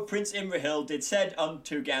 And lo, Prince Imrahil did say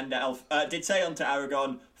unto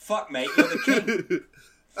Aragorn, fuck mate, you're the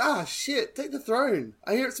king. Shit, take the throne.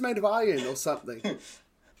 I hear it's made of iron or something.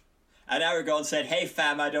 And Aragorn said, hey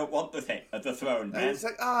fam, I don't want the throne, man. And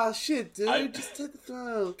it's shit, dude, just take the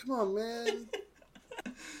throne. Come on, man.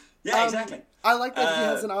 Yeah, exactly. I like that he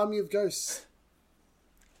has an army of ghosts.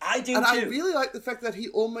 I do and too. I really like the fact that he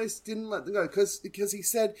almost didn't let them go, because he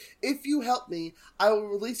said, if you help me, I will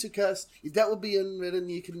release your curse, your debt will be unwritten,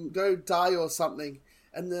 you can go die or something.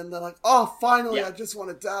 And then they're like, oh, finally, I just want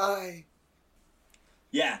to die.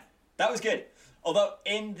 Yeah, that was good. Although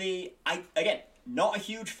not a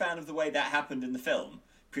huge fan of the way that happened in the film,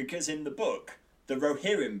 because in the book, the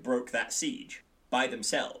Rohirrim broke that siege by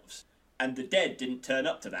themselves, and the dead didn't turn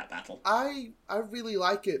up to that battle. I really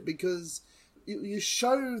like it, because you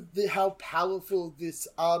show how powerful this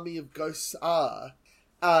army of ghosts are,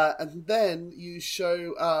 and then you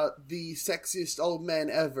show the sexiest old man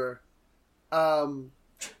ever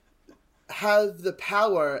have the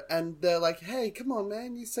power, and they're like, hey, come on,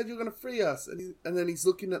 man, you said you were going to free us. And then he's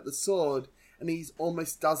looking at the sword, and he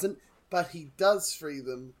almost doesn't, but he does free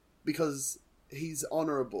them because he's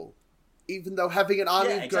honourable. Even though having an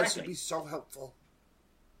army of ghosts would be so helpful.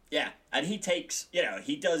 Yeah, and he takes,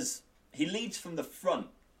 he leads from the front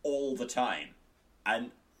all the time.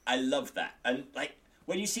 And I love that. And,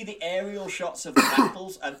 when you see the aerial shots of the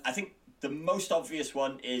battles, and I think the most obvious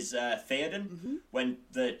one is Theoden, when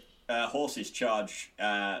the horses charge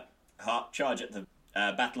at the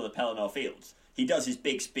Battle of the Pelennor Fields, he does his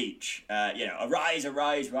big speech, arise,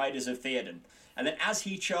 arise, riders of Theoden. And then as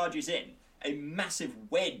he charges in, a massive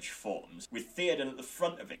wedge forms with Theoden at the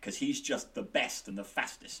front of it because he's just the best and the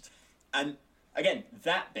fastest. And again,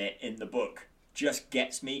 that bit in the book just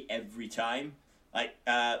gets me every time.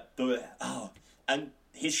 And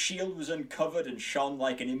his shield was uncovered and shone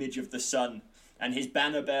like an image of the sun, and his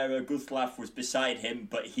banner bearer Guthlaf was beside him,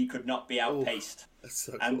 but he could not be outpaced. That's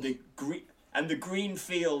so and cool. the green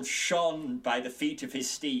field shone by the feet of his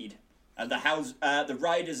steed, and the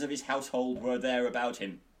riders of his household were there about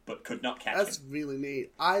him, but could not catch him. That's really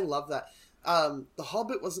neat. I love that. The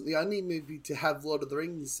Hobbit wasn't the only movie to have Lord of the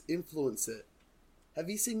Rings influence it. Have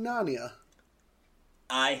you seen Narnia?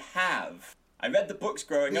 I have. I read the books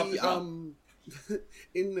growing up as well.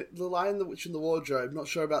 In The Lion, the Witch, and the Wardrobe, not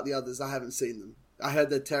sure about the others, I haven't seen them. I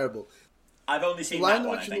heard they're terrible. I've only seen The Lion, that the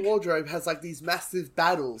one, Witch, and the Wardrobe has like these massive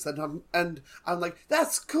battles, and I'm like,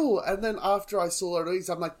 that's cool. And then after I saw Lord of the Rings,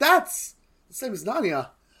 I'm like, that's the same as Narnia.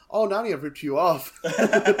 Oh, Narnia ripped you off.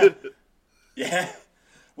 Yeah.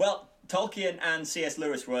 Well, Tolkien and C.S.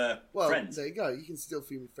 Lewis were friends. There you go. You can still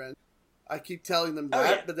be friends. I keep telling them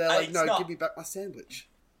that, but they're like, no, give me back my sandwich.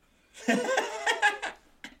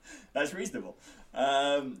 That's reasonable.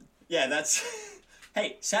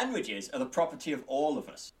 Hey, sandwiches are the property of all of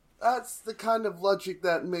us. That's the kind of logic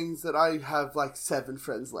that means that I have like 7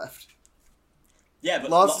 friends left. Yeah, but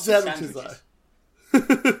lots of sandwiches though.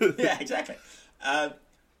 Yeah, exactly.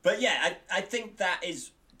 But yeah, I think that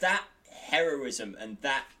heroism and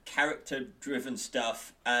that character-driven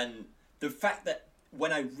stuff, and the fact that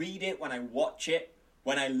when I read it, when I watch it,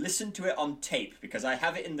 when I listen to it on tape, because I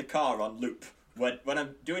have it in the car on loop, when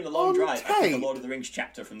I'm doing a long drive, I pick a Lord of the Rings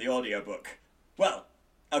chapter from the audiobook. Well,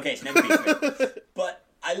 okay, it's an MP3. But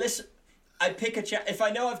I pick a chapter. If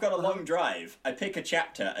I know I've got a long drive, I pick a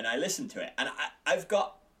chapter and I listen to it. And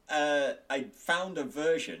I found a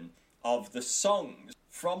version of the songs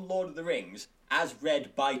from Lord of the Rings as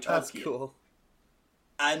read by Tolkien. That's cool.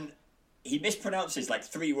 And he mispronounces like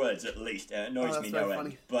 3 words at least. It annoys me no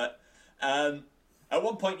end. But at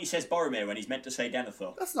one point he says Boromir when he's meant to say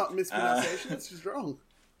Denethor. That's not mispronunciation, that's just wrong.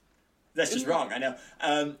 That's just wrong, I know.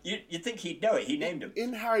 You'd think he'd know it, he named him.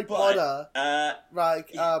 In Harry Potter,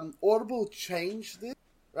 Audible changed this,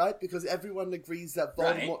 right? Because everyone agrees that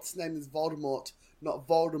Voldemort's name is Voldemort, not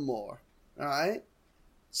Voldemort, right?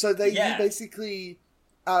 So you basically,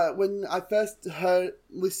 when I first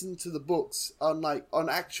listened to the books on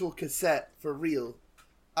actual cassette for real,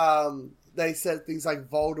 they said things like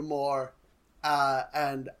Voldemort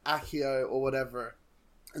and Accio or whatever.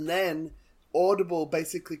 And then Audible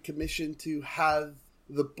basically commissioned to have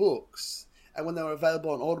the books. And when they were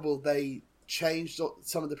available on Audible, they changed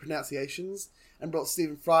some of the pronunciations and brought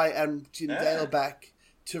Stephen Fry and Jim Dale back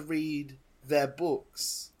to read their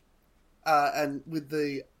books and with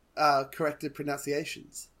the corrected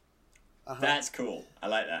pronunciations. That's cool. I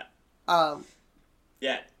like that.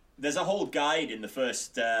 Yeah, there's a whole guide in the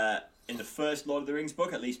first Lord of the Rings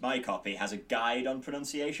book. At least my copy has a guide on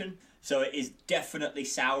pronunciation. So it is definitely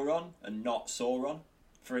Sauron and not Sauron,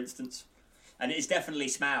 for instance, and it is definitely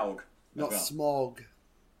Smaug. Not Smog.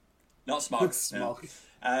 Not Smog. Smog.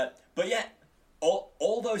 No. But yeah,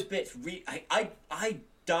 all those bits. I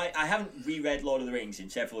haven't reread Lord of the Rings in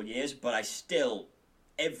several years, but I still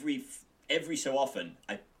every so often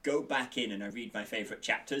I go back in and I read my favourite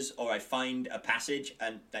chapters, or I find a passage,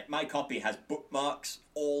 and my copy has bookmarks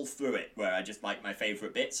all through it where I just like my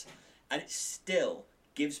favourite bits, and it still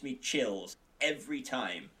gives me chills every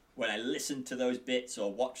time when I listen to those bits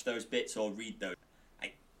or watch those bits or read those.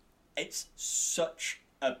 It's such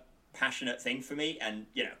a passionate thing for me, and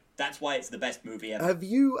that's why it's the best movie ever. Have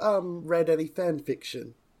you read any fan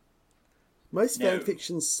fiction? Most fan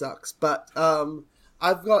fiction sucks, but I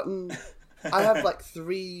have like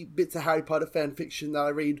 3 bits of Harry Potter fan fiction that I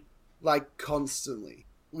read like constantly,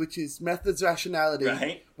 which is Methods of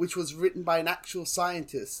Rationality, which was written by an actual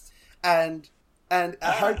scientist, and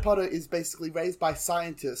Harry Potter is basically raised by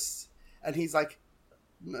scientists, and he's like,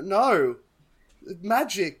 no,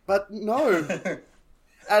 magic, but no.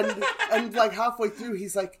 and like halfway through,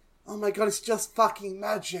 he's like, oh my god, it's just fucking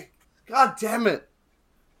magic. God damn it.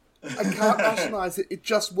 I can't rationalize it. It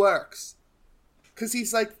just works. Because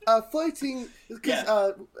he's like, floating, because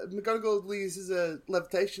McGonagall uses a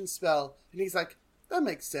levitation spell, and he's like, that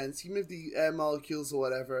makes sense. You move the air molecules or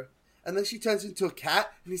whatever. And then she turns into a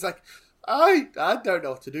cat, and he's like, I don't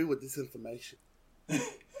know what to do with this information. Okay,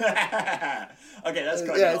 that's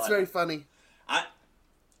quite it's very funny.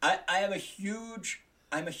 I'm a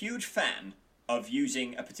huge fan of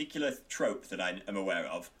using a particular trope that I am aware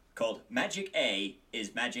of, called Magic A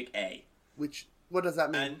is Magic A. What does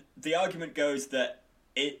that mean? And the argument goes that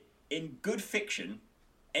in good fiction,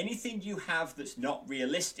 anything you have that's not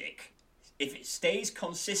realistic, if it stays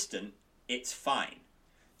consistent, it's fine.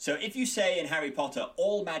 So if you say in Harry Potter,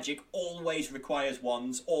 all magic always requires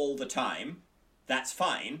wands all the time, that's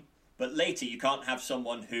fine. But later you can't have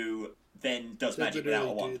someone who then does magic without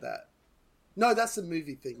a wand. Do that. No, that's a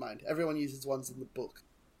movie thing, mind. Everyone uses wands in the book.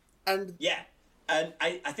 And yeah, and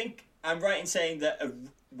I think I'm right in saying that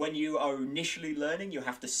when you are initially learning, you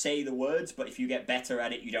have to say the words, but if you get better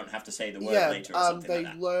at it, you don't have to say the word later or something like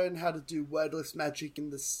that. They learn how to do wordless magic in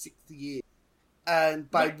the 6th year. And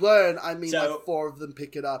by learn, I mean like 4 of them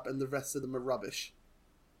pick it up and the rest of them are rubbish.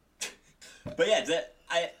 But yeah,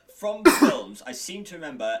 from the films, I seem to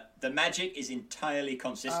remember the magic is entirely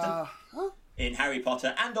consistent in Harry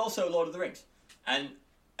Potter and also Lord of the Rings. And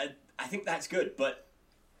I think that's good, but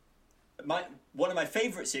one of my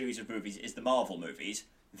favourite series of movies is the Marvel movies.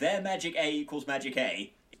 Their Magic A equals Magic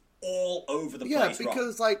A all over the place. Yeah,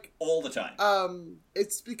 because wrong, all the time.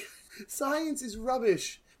 It's because science is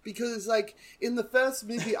rubbish. Because like in the first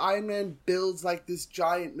movie, Iron Man builds like this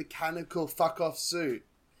giant mechanical fuck off suit,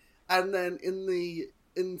 and then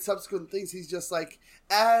in subsequent things, he's just like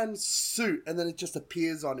and suit, and then it just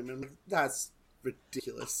appears on him, and that's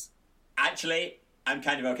ridiculous. Actually, I'm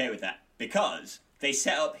kind of okay with that because they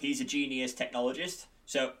set up he's a genius technologist,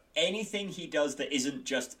 so anything he does that isn't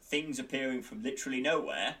just things appearing from literally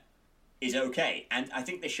nowhere is okay. And I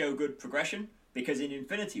think they show good progression, because in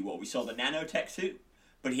Infinity War we saw the nanotech suit,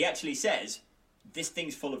 but he actually says, this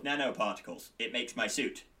thing's full of nanoparticles. It makes my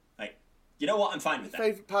suit. Like, you know what? I'm fine with that. My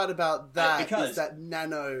favourite part about that is that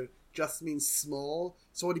nano just means small.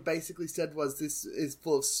 So what he basically said was, this is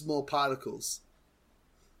full of small particles.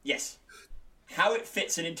 Yes. How it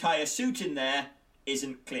fits an entire suit in there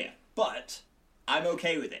isn't clear, but I'm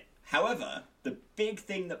okay with it. However, the big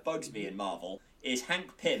thing that bugs me in Marvel is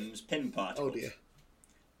Hank Pym's Pym particles. Oh dear.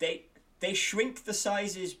 They shrink the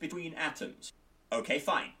sizes between atoms. Okay,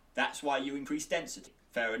 fine. That's why you increase density.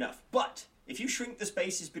 Fair enough. But if you shrink the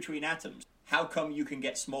spaces between atoms, how come you can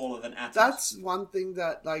get smaller than atoms? That's one thing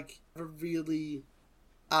that I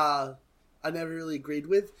never really agreed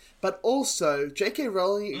with. But also, J.K.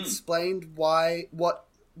 Rowling explained what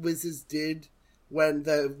wizards did when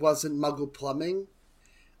there wasn't Muggle plumbing.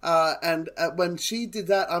 And when she did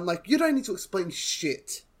that, I'm like, you don't need to explain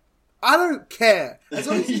shit. I don't care. As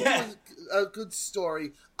long as you have a good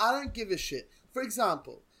story, I don't give a shit. For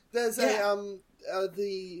example, there's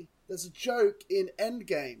there's a joke in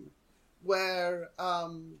Endgame where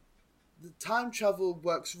the time travel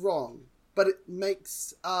works wrong, but it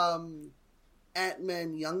makes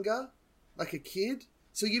Ant-Man younger, like a kid.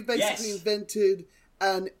 So you've basically invented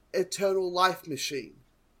an eternal life machine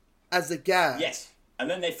as a gag. Yes, and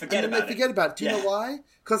then they forget about it. Do you know why?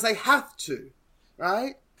 Because they have to,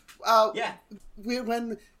 right?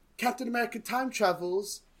 When Captain America time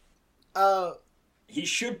travels, he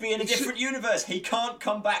should be in a different universe. He can't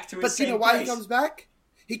come back to his same place. But you know why he comes back?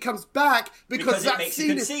 He comes back because that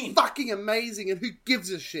scene is fucking amazing, and who gives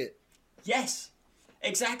a shit? Yes,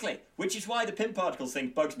 exactly. Which is why the Pym particles thing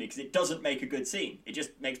bugs me, because it doesn't make a good scene. It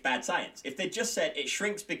just makes bad science. If they just said it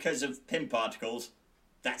shrinks because of Pym particles,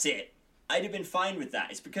 that's it. I'd have been fine with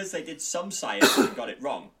that. It's because they did some science and got it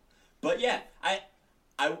wrong. But yeah, I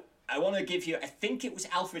want to give you, I think it was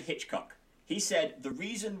Alfred Hitchcock. He said the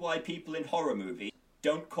reason why people in horror movies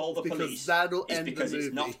don't call the police is because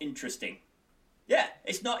it's not interesting. Yeah,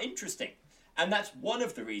 it's not interesting. And that's one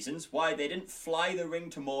of the reasons why they didn't fly the ring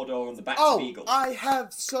to Mordor on the backs of eagles. I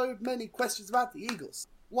have so many questions about the eagles.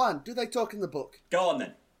 One, do they talk in the book? Go on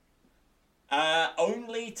then.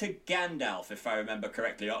 Only to Gandalf, if I remember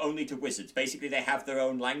correctly, or only to wizards. Basically, they have their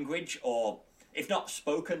own language, or if not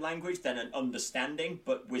spoken language, then an understanding,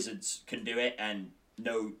 but wizards can do it, and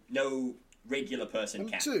no regular person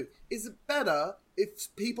can. Two, is it better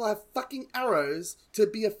if people have fucking arrows to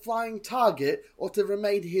be a flying target, or to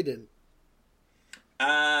remain hidden?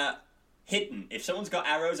 Hidden. If someone's got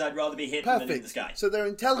arrows, I'd rather be hidden than in the sky. So they're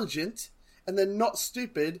intelligent, and they're not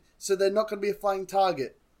stupid, so they're not going to be a flying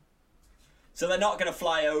target. So they're not going to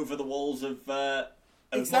fly over the walls of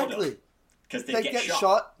exactly. Mordor. Because they get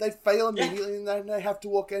shot, they fail immediately, and then they have to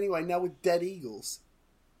walk anyway, now with dead eagles.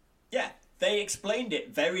 Yeah, they explained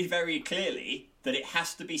it very, very clearly that it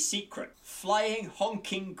has to be secret. Flying,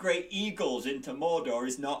 honking great eagles into Mordor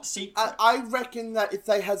is not secret. I reckon that if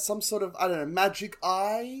they had some sort of, magic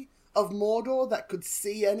eye of Mordor that could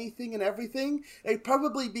see anything and everything, they'd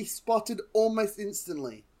probably be spotted almost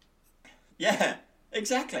instantly. Yeah,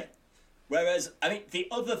 exactly. Whereas, the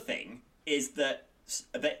other thing is that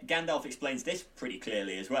Gandalf explains this pretty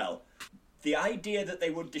clearly as well. The idea that they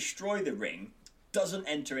would destroy the ring doesn't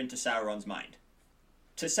enter into Sauron's mind.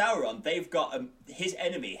 To Sauron, his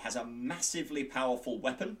enemy has a massively powerful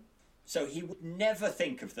weapon, so he would never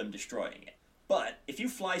think of them destroying it. But if you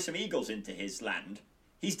fly some eagles into his land,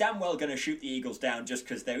 he's damn well going to shoot the eagles down just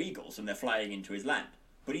because they're eagles and they're flying into his land.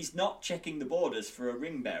 But he's not checking the borders for a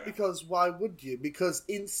ring bearer. Because why would you? Because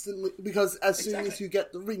as soon as you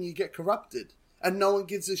get the ring, you get corrupted. And no one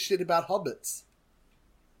gives a shit about hobbits.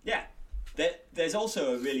 Yeah. There's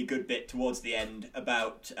also a really good bit towards the end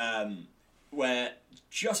about where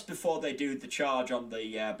just before they do the charge on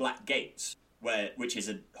the Black Gates, which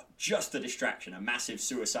is just a distraction, a massive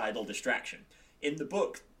suicidal distraction. In the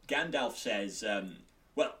book, Gandalf says,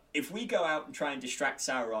 well, if we go out and try and distract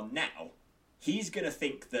Sauron now, he's going to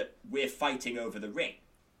think that we're fighting over the ring.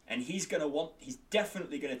 And he's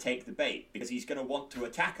definitely going to take the bait, because he's going to want to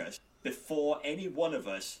attack us before any one of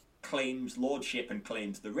us claims lordship and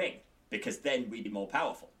claims the ring, because then we'd be more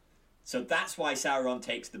powerful. So that's why Sauron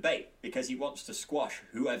takes the bait, because he wants to squash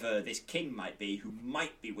whoever this king might be who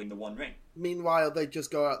might be winning the One Ring. Meanwhile, they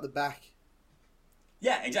just go out the back.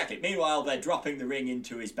 Yeah, exactly. Meanwhile, they're dropping the ring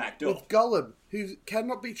into his back door. With Gollum, who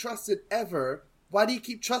cannot be trusted ever. Why do you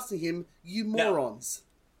keep trusting him, you morons?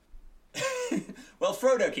 No. Well,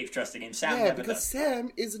 Frodo keeps trusting him. Sam never because does.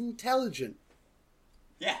 Sam is intelligent.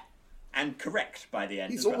 Yeah, and correct by the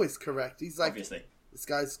end. He's always correct. He's like, obviously, this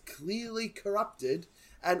guy's clearly corrupted.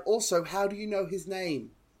 And also, how do you know his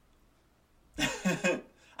name?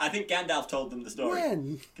 I think Gandalf told them the story.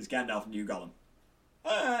 When? Because Gandalf knew Gollum.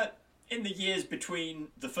 In the years between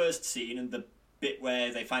the first scene and the bit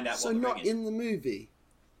where they find out what the ring is. So not in the movie?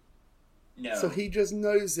 No. So he just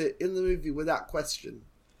knows it in the movie without question?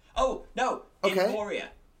 Oh, no. Okay. In Moria.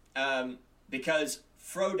 Because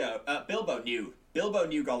Bilbo knew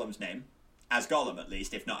Gollum's name, as Gollum at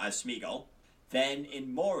least, if not as Smeagol. Then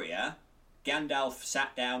in Moria, Gandalf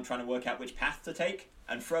sat down trying to work out which path to take,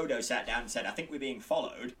 and Frodo sat down and said, I think we're being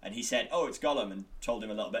followed. And he said, oh, it's Gollum, and told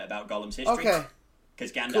him a little bit about Gollum's history. Okay.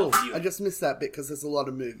 Because Gandalf knew it. I just missed that bit because there's a lot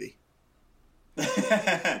of movie.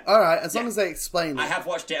 Alright, as long as they explain it. I have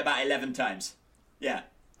watched it about 11 times. Yeah.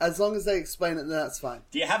 As long as they explain it, then that's fine.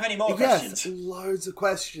 Do you have any more questions? Yes, loads of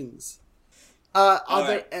questions. Are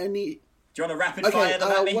there any... Do you want to rapid fire them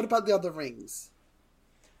at me? What about the other rings?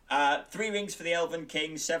 3 rings for the Elven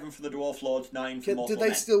King, 7 for the Dwarf Lords, 9 for mortal men. Do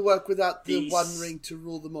they still work without the one ring to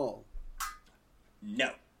rule them all?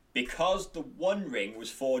 No. Because the One Ring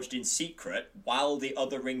was forged in secret while the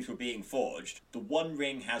other rings were being forged, the One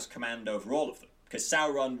Ring has command over all of them. Because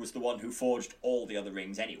Sauron was the one who forged all the other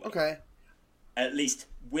rings anyway. Okay. At least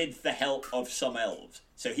with the help of some elves.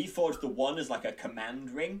 So he forged the one as like a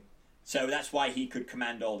command ring. So that's why he could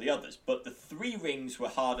command all the others. But the 3 rings were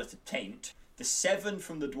harder to taint. The 7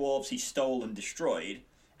 from the dwarves he stole and destroyed.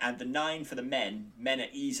 And the 9 for the men are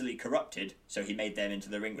easily corrupted. So he made them into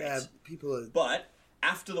the ring wraiths. Yeah, people are... But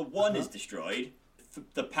after the 1 is destroyed,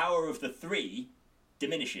 the power of the 3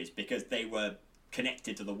 diminishes because they were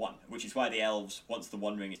connected to the 1, which is why the elves, once the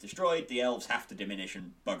One Ring is destroyed, the elves have to diminish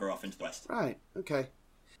and bugger off into the west. Right, okay.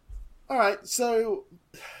 Alright, so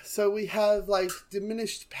we have, like,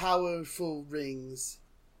 diminished powerful rings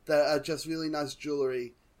that are just really nice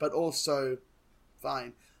jewellery, but also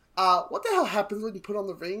fine. What the hell happens when you put on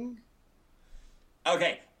the ring?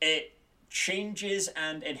 Okay, it changes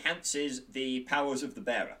and enhances the powers of the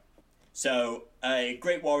bearer. So a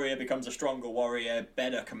great warrior becomes a stronger warrior,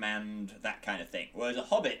 better command, that kind of thing. Whereas a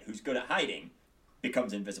hobbit who's good at hiding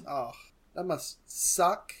becomes invisible. Oh, that must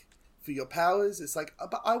suck for your powers. It's like,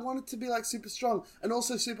 but I want it to be like super strong and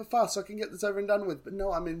also super fast so I can get this over and done with. But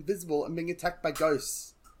no, I'm invisible and being attacked by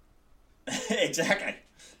ghosts. Exactly.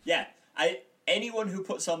 Yeah. Anyone who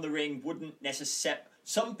puts on the ring wouldn't necessarily...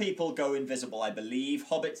 Some people go invisible, I believe.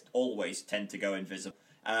 Hobbits always tend to go invisible.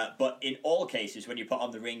 But in all cases, when you put on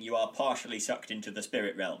the ring, you are partially sucked into the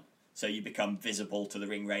spirit realm. So you become visible to the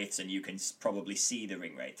ring wraiths and you can probably see the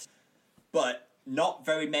ring wraiths. But not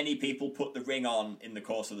very many people put the ring on in the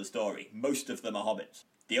course of the story. Most of them are hobbits.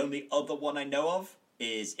 The only other one I know of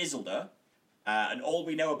is Isildur. And all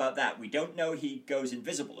we know about that, we don't know he goes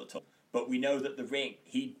invisible at all. But we know that the ring,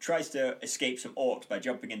 he tries to escape some orcs by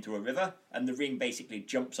jumping into a river, and the ring basically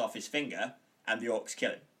jumps off his finger, and the orcs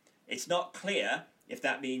kill him. It's not clear if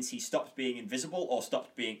that means he stopped being invisible, or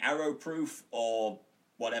stopped being arrow-proof, or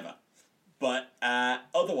whatever. But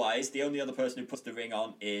otherwise, the only other person who puts the ring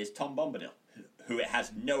on is Tom Bombadil, who it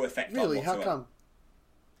has no effect on whatsoever. Really? How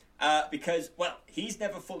come? Because, well, he's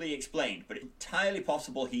never fully explained, but it's entirely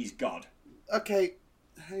possible he's God. Okay,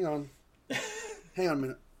 hang on. Hang on a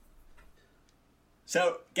minute.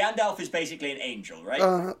 So Gandalf is basically an angel,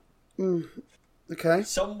 right? Okay.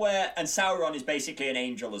 Somewhere, and Sauron is basically an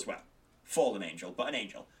angel as well. Fallen angel, but an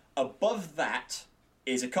angel. Above that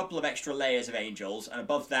is a couple of extra layers of angels, and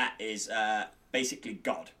above that is basically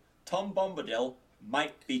God. Tom Bombadil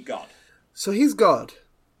might be God. So he's God.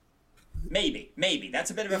 Maybe. That's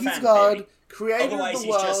a bit of a He's fan God, theory. creator Otherwise, of the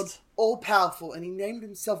he's world, just... all-powerful, and he named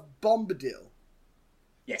himself Bombadil.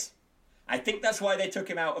 Yes. I think that's why they took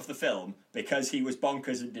him out of the film, because he was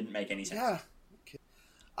bonkers and didn't make any sense. Yeah. Okay.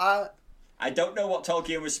 I don't know what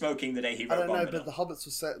Tolkien was smoking the day he wrote I don't know, Bombadil. but the Hobbits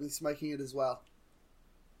were certainly smoking it as well.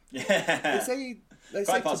 Yeah. They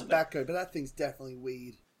say tobacco, but that thing's definitely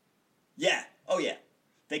weed. Yeah. Oh, yeah.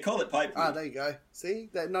 They call it pipe weed. There you go. See?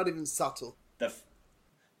 They're not even subtle.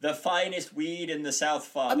 The finest weed in the South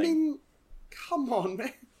Farthing. I mean, come on,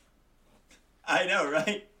 man. I know,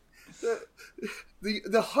 right?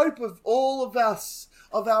 The hope of all of us,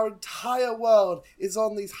 of our entire world, is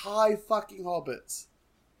on these high fucking hobbits.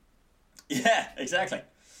 Yeah, exactly.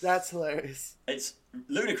 That's hilarious. It's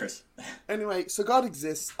ludicrous. Anyway, so God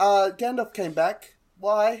exists. Gandalf came back.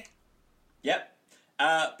 Why? Yep.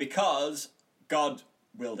 Because God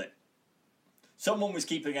willed it. Someone was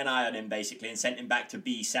keeping an eye on him, basically, and sent him back to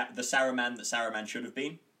be the Saruman that Saruman should have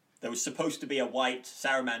been. There was supposed to be a white.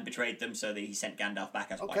 Saruman betrayed them, so that he sent Gandalf back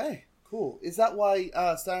as white. Okay, cool. Is that why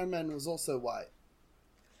Saruman was also white?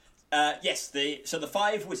 Yes. So the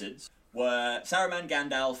 5 wizards were Saruman,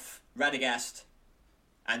 Gandalf, Radagast,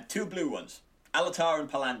 and 2 blue ones, Alatar and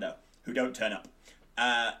Palando, who don't turn up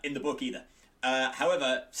in the book either.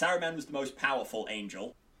 However, Saruman was the most powerful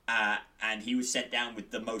angel, and he was sent down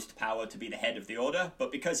with the most power to be the head of the Order,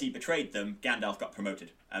 but because he betrayed them, Gandalf got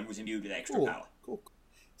promoted and was imbued with extra power. Cool.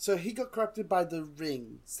 So he got corrupted by the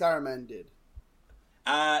ring. Saruman did.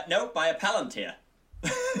 No, by a Palantir.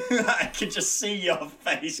 I can just see your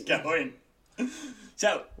face going.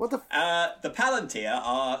 So, what the Palantir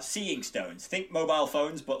are seeing stones. Think mobile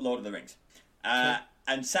phones, but Lord of the Rings.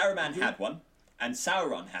 And Saruman had one, and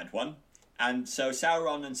Sauron had one, and so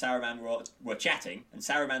Sauron and Saruman were chatting, and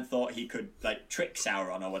Saruman thought he could trick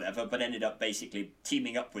Sauron or whatever, but ended up basically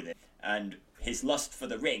teaming up with him. And his lust for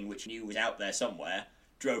the ring, which he knew was out there somewhere,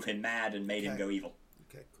 drove him mad and made him go evil.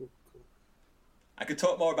 Okay, cool. I could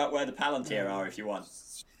talk more about where the Palantir are if you want.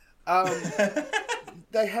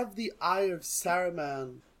 They have the Eye of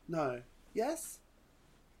Saruman. No. Yes?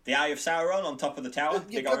 The Eye of Sauron on top of the tower?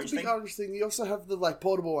 Big orange thing? Orange thing. You also have the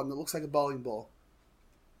portable one that looks like a bowling ball.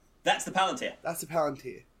 That's the Palantir. That's the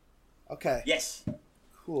Palantir. Okay. Yes.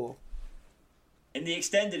 Cool. In the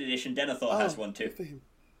extended edition, Denethor has one too. Good for him.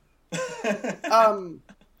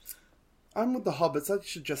 I'm with the hobbits. I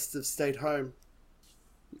should just have stayed home.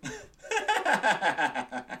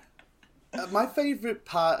 My favourite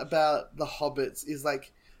part about the hobbits is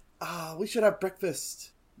we should have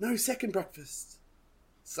breakfast. No second breakfast.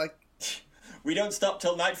 It's like... We don't stop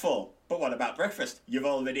till nightfall. But what about breakfast? You've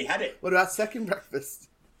already had it. What about second breakfast?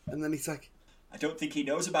 And then he's like... I don't think he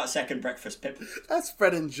knows about second breakfast, Pip. That's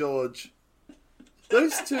Fred and George.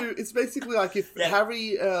 Those two, it's basically like if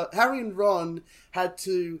Harry and Ron had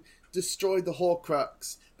to destroy the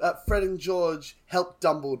Horcrux, Fred and George helped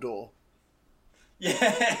Dumbledore.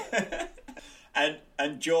 Yeah.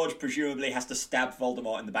 and George presumably has to stab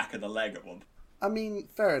Voldemort in the back of the leg at one. I mean,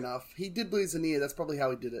 fair enough. He did lose an ear. That's probably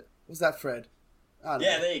how he did it. Was that Fred? I don't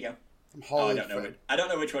know. There you go. I'm holy I don't Fred. I don't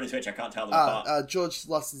know which one is which. I can't tell them apart. George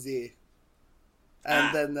lost his ear.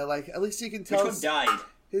 And then they're like, at least you can tell which one died?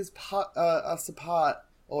 us apart,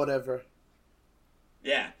 or whatever.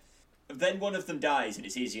 Yeah. Then one of them dies, and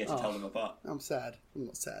it's easier to tell them apart. I'm sad. I'm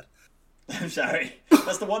not sad. I'm sorry.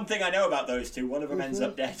 That's the one thing I know about those two. One of them ends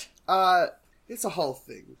up dead. It's a whole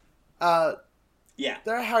thing. Yeah.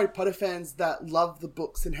 There are Harry Potter fans that love the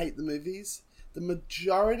books and hate the movies. The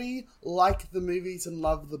majority like the movies and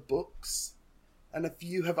love the books. And if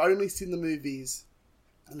you have only seen the movies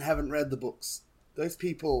and haven't read the books, those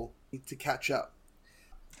people need to catch up.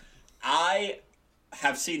 I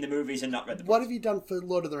have seen the movies and not read the books. What have you done for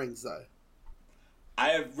Lord of the Rings, though? I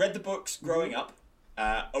have read the books growing up,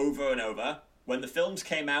 over and over. When the films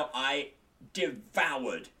came out, I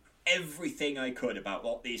devoured everything I could about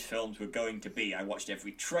what these films were going to be. I watched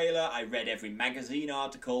every trailer, I read every magazine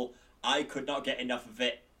article. I could not get enough of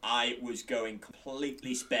it. I was going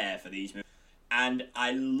completely spare for these movies. And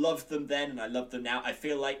I loved them then, and I love them now. I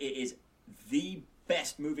feel like it is the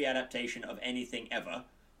best movie adaptation of anything ever.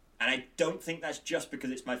 And I don't think that's just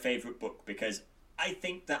because it's my favourite book, because I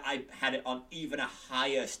think that I had it on even a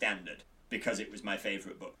higher standard because it was my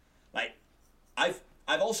favourite book. Like, I've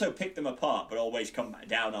also picked them apart, but always come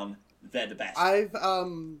down on they're the best.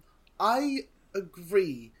 I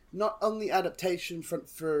agree not only adaptation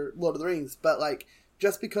for Lord of the Rings, but like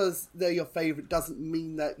just because they're your favorite doesn't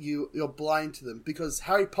mean that you're blind to them. Because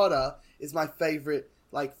Harry Potter is my favorite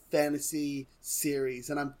like fantasy series,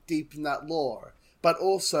 and I'm deep in that lore. But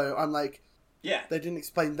also, I'm like, yeah, they didn't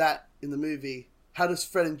explain that in the movie. How does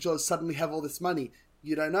Fred and George suddenly have all this money?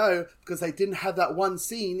 You don't know, because they didn't have that one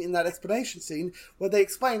scene in that explanation scene where they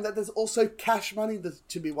explain that there's also cash money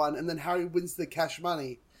to be won, and then Harry wins the cash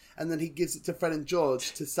money, and then he gives it to Fred and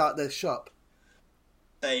George to start their shop.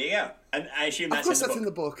 There you go. And I assume that's of course in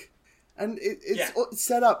the book. And it's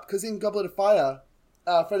set up, because in Goblet of Fire,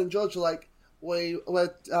 Fred and George are like, we're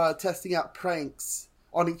testing out pranks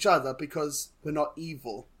on each other because we're not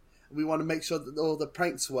evil. We want to make sure that all the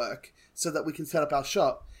pranks work so that we can set up our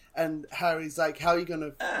shop. And Harry's like, how are you going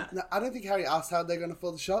to... No, I don't think Harry asked how they're going to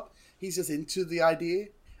fill the shop. He's just into the idea.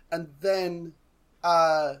 And then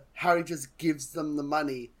Harry just gives them the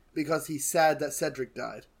money because he's sad that Cedric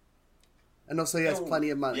died. And also he has plenty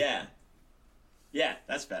of money. Yeah. Yeah,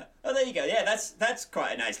 that's fair. Oh, there you go. Yeah, that's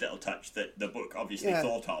quite a nice little touch that the book obviously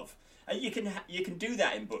thought of. And you can do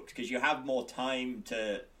that in books because you have more time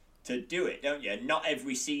to do it, don't you? Not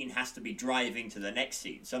every scene has to be driving to the next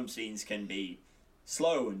scene. Some scenes can be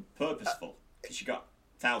slow and purposeful because you got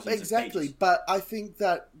thousands of pages. Exactly, but I think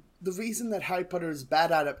that the reason that Harry Potter is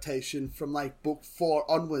bad adaptation from like book 4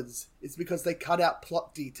 onwards is because they cut out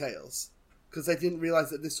plot details because they didn't realize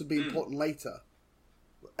that this would be important later,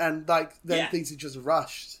 and like then things are just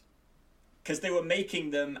rushed because they were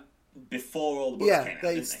making them before all the books came out.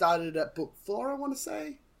 They started at book 4, I want to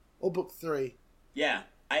say, or book 3. Yeah,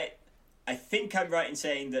 I think I'm right in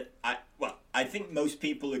saying that I think most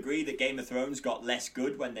people agree that Game of Thrones got less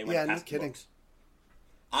good when they went past the books.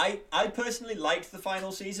 I personally liked the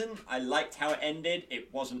final season. I liked how it ended.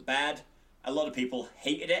 It wasn't bad. A lot of people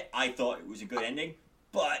hated it. I thought it was a good ending.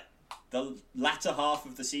 But the latter half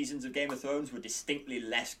of the seasons of Game of Thrones were distinctly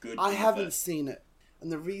less good. I haven't seen it.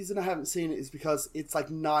 And the reason I haven't seen it is because it's like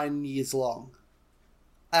 9 years long.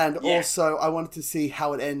 And also, I wanted to see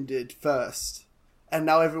how it ended first. And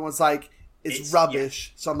now everyone's like, it's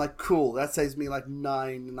rubbish. So I'm like, cool, that saves me like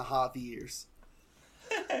 9.5 years.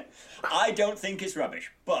 I don't think it's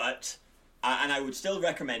rubbish, but... and I would still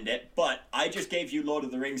recommend it, but I just gave you Lord of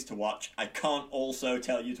the Rings to watch. I can't also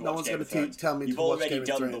tell you to watch Game of Thrones. No one's going to tell me to watch Game of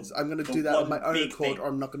Thrones. I'm going to do that on my own accord, or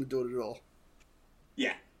I'm not going to do it at all.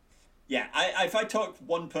 Yeah. Yeah, if I talked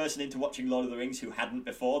one person into watching Lord of the Rings who hadn't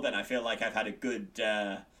before, then I feel like I've had a good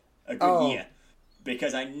year.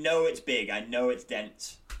 Because I know it's big, I know it's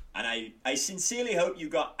dense, and I sincerely hope you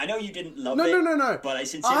got... I know you didn't love it. No. But I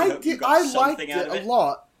sincerely hope you got something out of it. I liked it a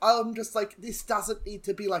lot. I'm just like, this doesn't need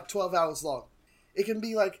to be like 12 hours long. It can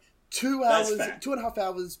be like 2 hours, 2.5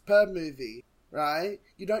 hours per movie, right?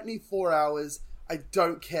 You don't need 4 hours. I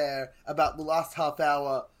don't care about the last half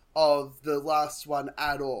hour of the last one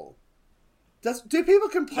at all. Do people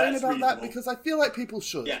complain about that? Because I feel like people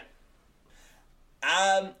should. Yeah.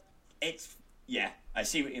 I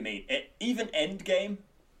see what you mean. Even Endgame,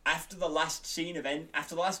 after the last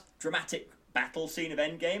dramatic battle scene of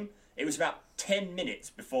Endgame, it was about 10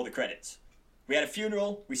 minutes before the credits. We had a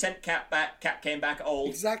funeral. We sent Cap back. Cap came back old.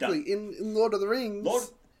 Exactly. In Lord of the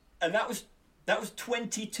Rings. And that was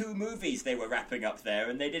 22 movies they were wrapping up there,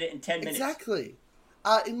 and they did it in 10 minutes. Exactly.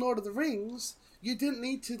 In Lord of the Rings, you didn't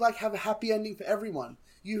need to like have a happy ending for everyone.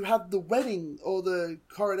 You had the wedding or the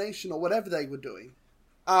coronation or whatever they were doing.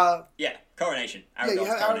 Coronation. You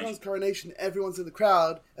have Aragorn's coronation. Everyone's in the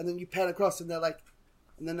crowd, and then you pan across, and they're like,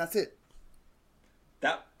 and then that's it.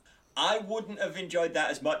 I wouldn't have enjoyed that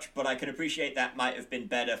as much, but I can appreciate that might have been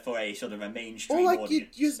better for a sort of a mainstream audience. Or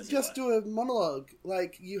audience. You just do a monologue,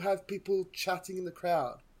 like you have people chatting in the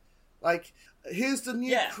crowd. Like, here's the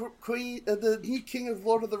new queen, the new king of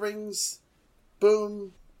Lord of the Rings.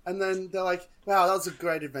 Boom, and then they're like, "Wow, that was a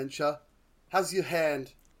great adventure. How's your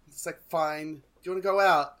hand?" It's like, "Fine. Do you want to go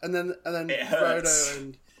out?" And then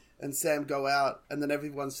Frodo and Sam go out, and then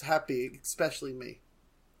everyone's happy, especially me.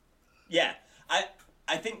 Yeah,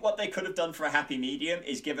 I think what they could have done for a happy medium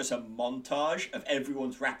is give us a montage of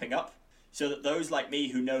everyone's wrapping up, so that those like me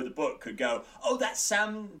who know the book could go, "Oh, that's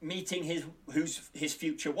Sam meeting his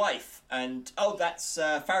future wife," and "Oh, that's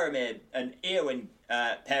Faramir and Eowyn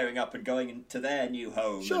pairing up and going into their new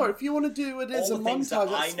home." Sure, if you want to do it as a montage,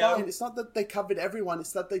 that's fine. It's not that they covered everyone;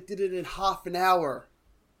 it's that they did it in half an hour.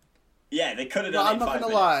 Yeah, they could have done it in 5 minutes. I'm not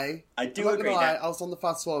gonna lie. I do agree. I was on the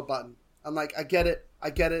fast forward button. I'm like, I get it.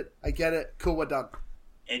 Cool, we're done.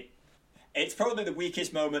 It's probably the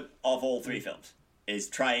weakest moment of all 3 films, is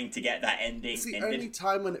trying to get that ending. It's the only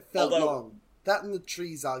time when it felt long. That and the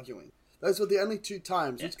trees arguing. Those were the only 2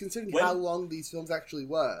 times, which considering how long these films actually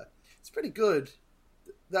were, it's pretty good.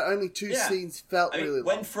 that only two scenes felt really long.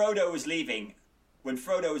 When Frodo was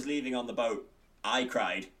leaving on the boat, I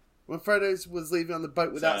cried. When Frodo was leaving on the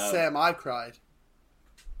boat without Sam, I cried.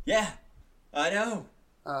 Yeah, I know.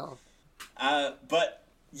 Oh. But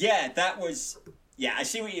yeah, that was... Yeah, I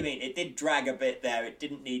see what you mean. It did drag a bit there. It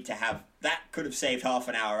didn't need to have... That could have saved half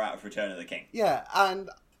an hour out of Return of the King. Yeah, and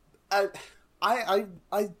I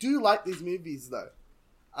do like these movies, though.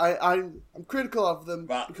 I'm critical of them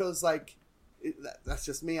because, like, that's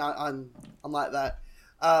just me. I'm like that.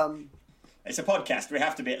 It's a podcast. We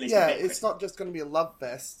have to be at least a bit critical. It's not just going to be a love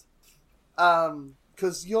fest.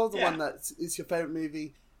 Because you're the one that is your favourite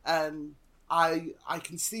movie, and I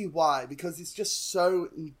can see why, because it's just so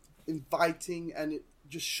inviting and it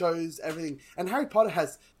just shows everything. And Harry Potter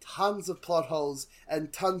has tons of plot holes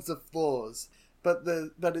and tons of flaws, but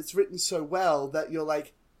it's written so well that you're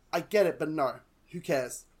like, I get it, but no, who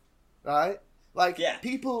cares, right? Like,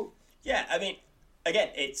 people... Yeah, I mean, again,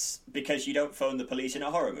 it's because you don't phone the police in a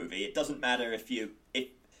horror movie. It doesn't matter if you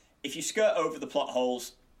skirt over the plot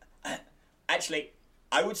holes. Actually,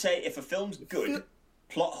 I would say if a film's good,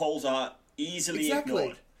 plot holes are easily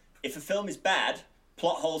ignored. If a film is bad,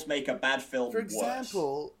 plot holes make a bad film worse. For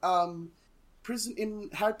example, in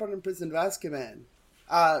Harry Potter and Prisoner of Azkaban,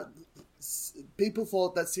 people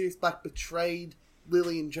thought that Sirius Black betrayed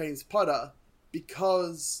Lily and James Potter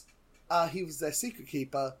because he was their secret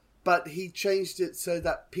keeper, but he changed it so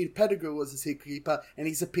that Peter Pettigrew was the secret keeper, and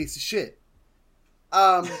he's a piece of shit.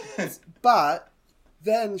 But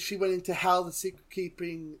then she went into how the secret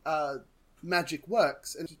keeping magic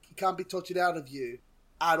works, and he can't be tortured out of you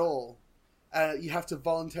at all. You have to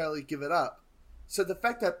voluntarily give it up. So the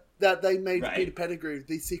fact that they made Peter Pettigrew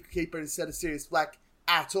the secret keeper instead of Sirius Black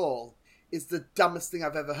at all is the dumbest thing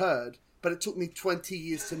I've ever heard, but it took me 20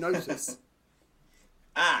 years to notice.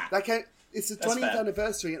 It's the 20th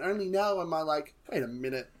anniversary, and only now am I like, wait a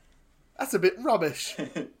minute, that's a bit rubbish.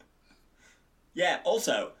 Yeah,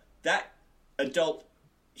 also, that adult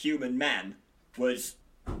human man was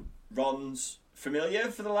Ron's familiar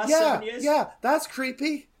for the last 7 years? Yeah, that's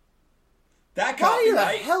creepy. That can't be right.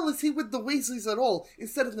 Why the hell is he with the Weasleys at all,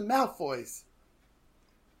 instead of the Malfoys?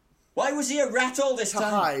 Why was he a rat all this time? To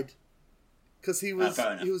hide. Because he was...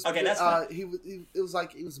 Okay, that's fine. It was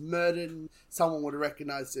like he was murdered and someone would have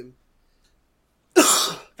recognised him.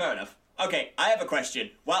 Fair enough. Okay, I have a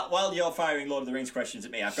question. While you're firing Lord of the Rings questions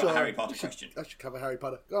at me, I've got a Harry Potter question. I should cover Harry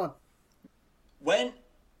Potter. Go on. When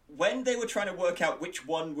they were trying to work out which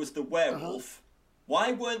one was the werewolf,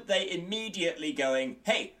 why weren't they immediately going,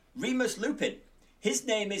 hey, Remus Lupin, his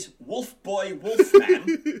name is Wolf Boy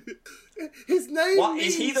Wolfman. His name means...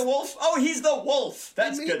 Is he the wolf? Oh, he's the wolf!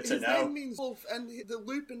 That's good to know. His name means wolf, and the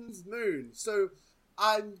Lupin's moon. So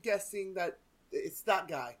I'm guessing that it's that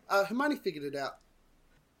guy. Hermione figured it out.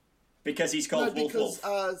 Because he's called Wolf.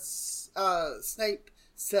 Snape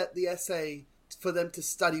set the essay for them to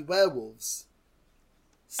study werewolves.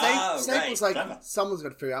 Snape was like, someone's got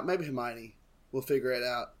to figure it out. Maybe Hermione will figure it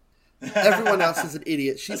out. Everyone else is an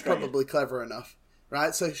idiot. She's probably clever enough,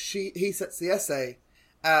 right? So he sets the essay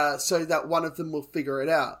so that one of them will figure it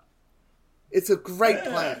out. It's a great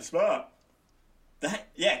plan. Smart.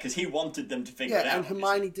 Because he wanted them to figure it out. And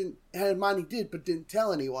Hermione did, but didn't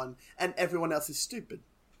tell anyone, and everyone else is stupid.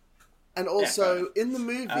 And also, in the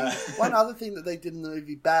movie, one other thing that they did in the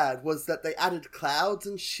movie bad was that they added clouds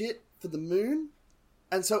and shit for the moon.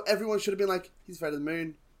 And so everyone should have been like, he's afraid of the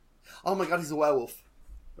moon. Oh my god, he's a werewolf.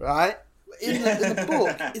 Right? In the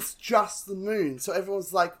book, it's just the moon. So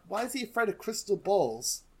everyone's like, why is he afraid of crystal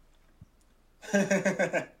balls?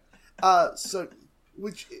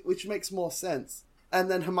 Which makes more sense.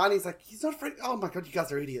 And then Hermione's like, he's not afraid. Oh my god, you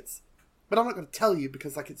guys are idiots. But I'm not going to tell you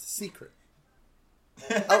because, like, it's a secret.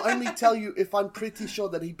 I'll only tell you if I'm pretty sure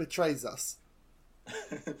that he betrays us.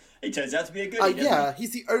 He turns out to be a good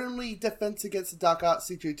he's the only defense against the dark arts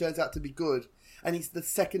teacher who turns out to be good. And he's the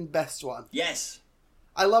second best one. Yes.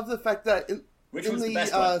 I love the fact that in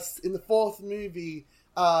the fourth movie...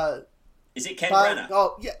 is it Ken Branagh?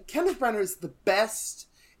 Oh, yeah. Kenneth Branagh is the best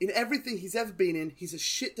in everything he's ever been in. He's a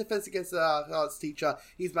shit defense against the dark arts teacher.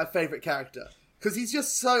 He's my favourite character. Because he's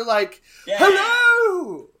just so like,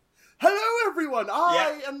 hello! Hello, everyone!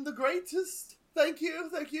 I am the greatest! Thank you.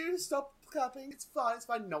 Stop clapping. It's fine.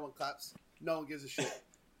 No one claps. No one gives a shit.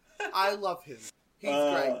 I love him. He's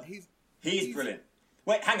great. He's brilliant.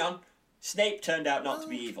 Wait, hang on. Snape turned out not to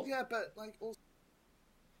be evil. Yeah, but, like, also...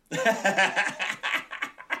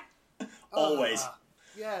 Always.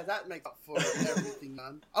 Yeah, that makes up for everything,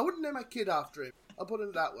 man. I wouldn't name my kid after him. I'll put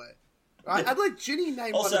it that way. Right? I'd let Ginny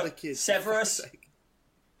name one of the kids. Severus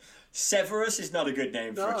is not a good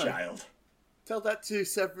name for a child. Tell that to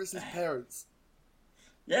Severus's parents.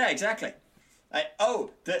 Yeah, exactly.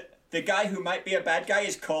 The guy who might be a bad guy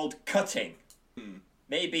is called Cutting.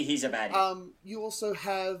 Maybe he's a baddie. You also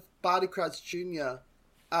have Barty Crouch Jr.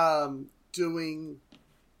 Doing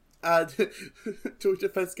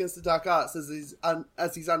Defense Against the Dark Arts as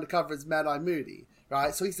he's undercover as Mad Eye Moody,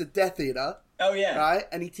 right? So he's a Death Eater. Oh yeah. Right,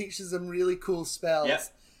 and he teaches them really cool spells. Yep.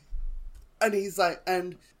 And he's like,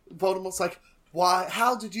 and Voldemort's like, why?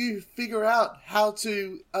 How did you figure out how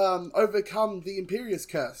to overcome the Imperius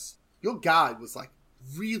Curse? Your guide was like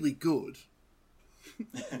really good.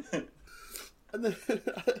 And then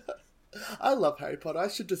I love Harry Potter.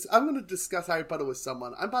 I'm going to discuss Harry Potter with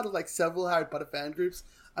someone. I'm part of like several Harry Potter fan groups.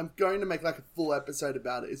 I'm going to make like a full episode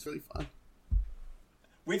about it. It's really fun.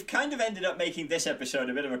 We've kind of ended up making this episode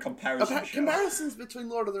a bit of a comparison show. Comparisons between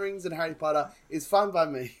Lord of the Rings and Harry Potter is fine by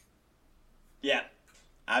me. Yeah.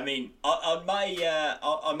 I mean, on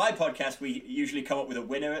my podcast, we usually come up with a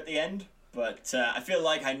winner at the end, but I feel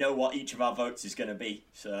like I know what each of our votes is going to be,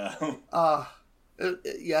 so...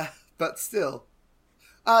 yeah, but still.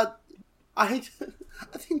 I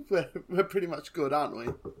think we're pretty much good, aren't we?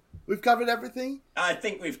 We've covered everything? I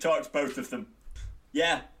think we've talked both of them.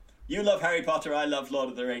 Yeah. You love Harry Potter, I love Lord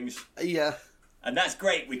of the Rings. Yeah. And that's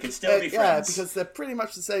great, we can still be friends. Yeah, because they're pretty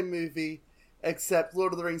much the same movie, except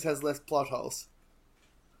Lord of the Rings has less plot holes.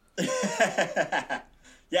 Yeah,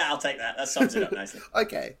 I'll take that. That sums it up nicely.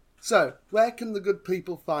 Okay, so where can the good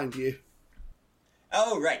people find you?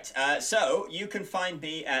 Oh, right. So you can find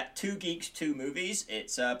me at Two Geeks, Two Movies.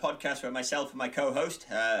 It's a podcast where myself and my co-host,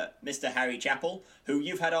 Mr. Harry Chappell, who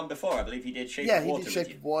you've had on before. I believe he did Shape of Water. Yeah, he did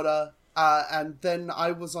Shape of Water. And then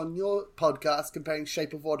I was on your podcast comparing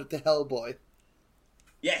Shape of Water to Hellboy.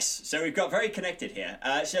 Yes, so we've got very connected here.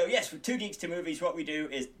 So yes, for Two Geeks, Two Movies, what we do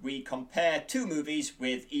is we compare two movies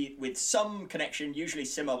with some connection, usually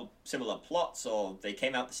similar plots, or they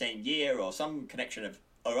came out the same year, or some connection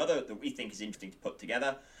or other that we think is interesting to put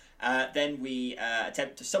together. Then we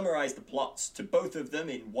attempt to summarize the plots to both of them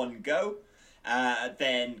in one go,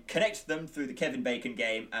 then connect them through the Kevin Bacon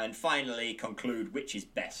game, and finally conclude which is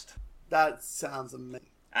best. That sounds amazing.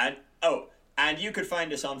 And you could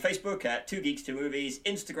find us on Facebook at Two Geeks, Two Movies,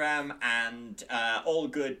 Instagram, and all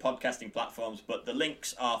good podcasting platforms, but the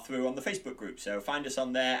links are through on the Facebook group. So find us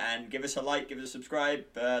on there and give us a like, give us a subscribe,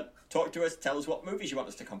 talk to us, tell us what movies you want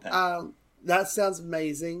us to compare. That sounds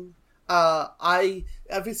amazing.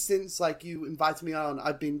 Ever since like you invited me on,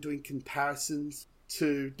 I've been doing comparisons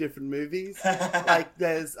to different movies. Like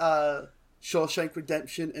there's Shawshank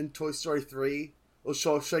Redemption and Toy Story 3, or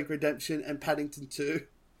Shawshank Redemption and Paddington 2.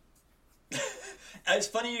 It's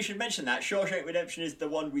funny you should mention that. Shawshank Redemption is the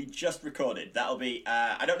one we just recorded. That'll be,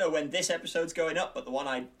 I don't know when this episode's going up, but the one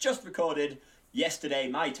I just recorded yesterday,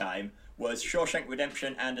 my time, was Shawshank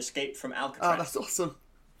Redemption and Escape from Alcatraz. Oh, that's awesome.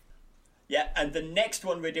 Yeah, and the next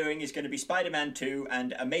one we're doing is going to be Spider-Man 2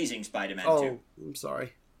 and Amazing Spider-Man 2. Oh, I'm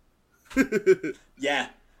sorry. Yeah,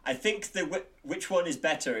 I think which one is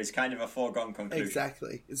better is kind of a foregone conclusion.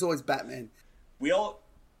 Exactly. It's always Batman. We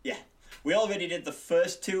already did the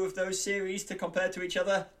first two of those series to compare to each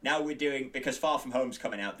other. Now we're doing, because Far From Home's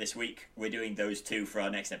coming out this week, we're doing those two for our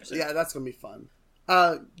next episode. Yeah, that's going to be fun.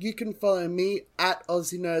 You can follow me at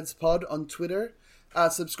AussieNerdsPod on Twitter.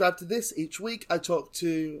 Subscribe to this. Each week I talk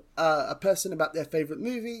to a person about their favourite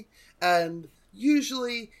movie, and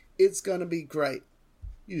usually it's going to be great.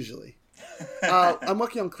 Usually. I'm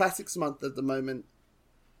working on Classics Month at the moment.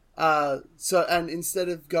 And instead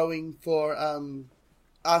of going for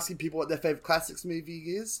asking people what their favourite Classics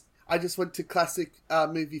movie is, I just went to classic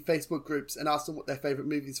movie Facebook groups and asked them what their favourite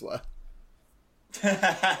movies were.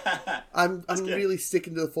 I'm really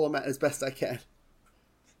sticking to the format as best I can.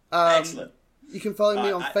 Excellent. You can follow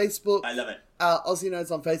me on Facebook. I love it. Aussie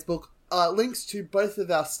Nerds on Facebook. Links to both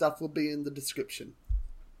of our stuff will be in the description.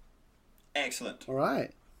 Excellent. All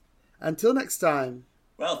right. Until next time.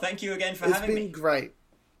 Well, thank you again for having me. It's been great.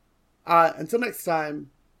 Until next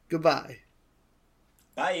time, goodbye.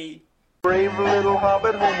 Bye. Brave little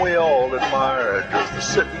hobbit whom we all admire,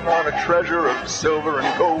 just sitting on a treasure of silver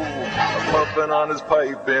and gold, puffing on his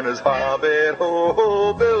pipe in his hobbit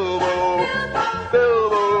hole. Bilbo,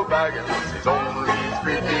 Bilbo Baggins, he's only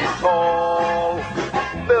 3 feet tall.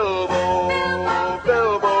 Bilbo,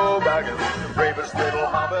 Bilbo Baggins, the bravest little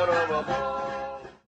hobbit of them all.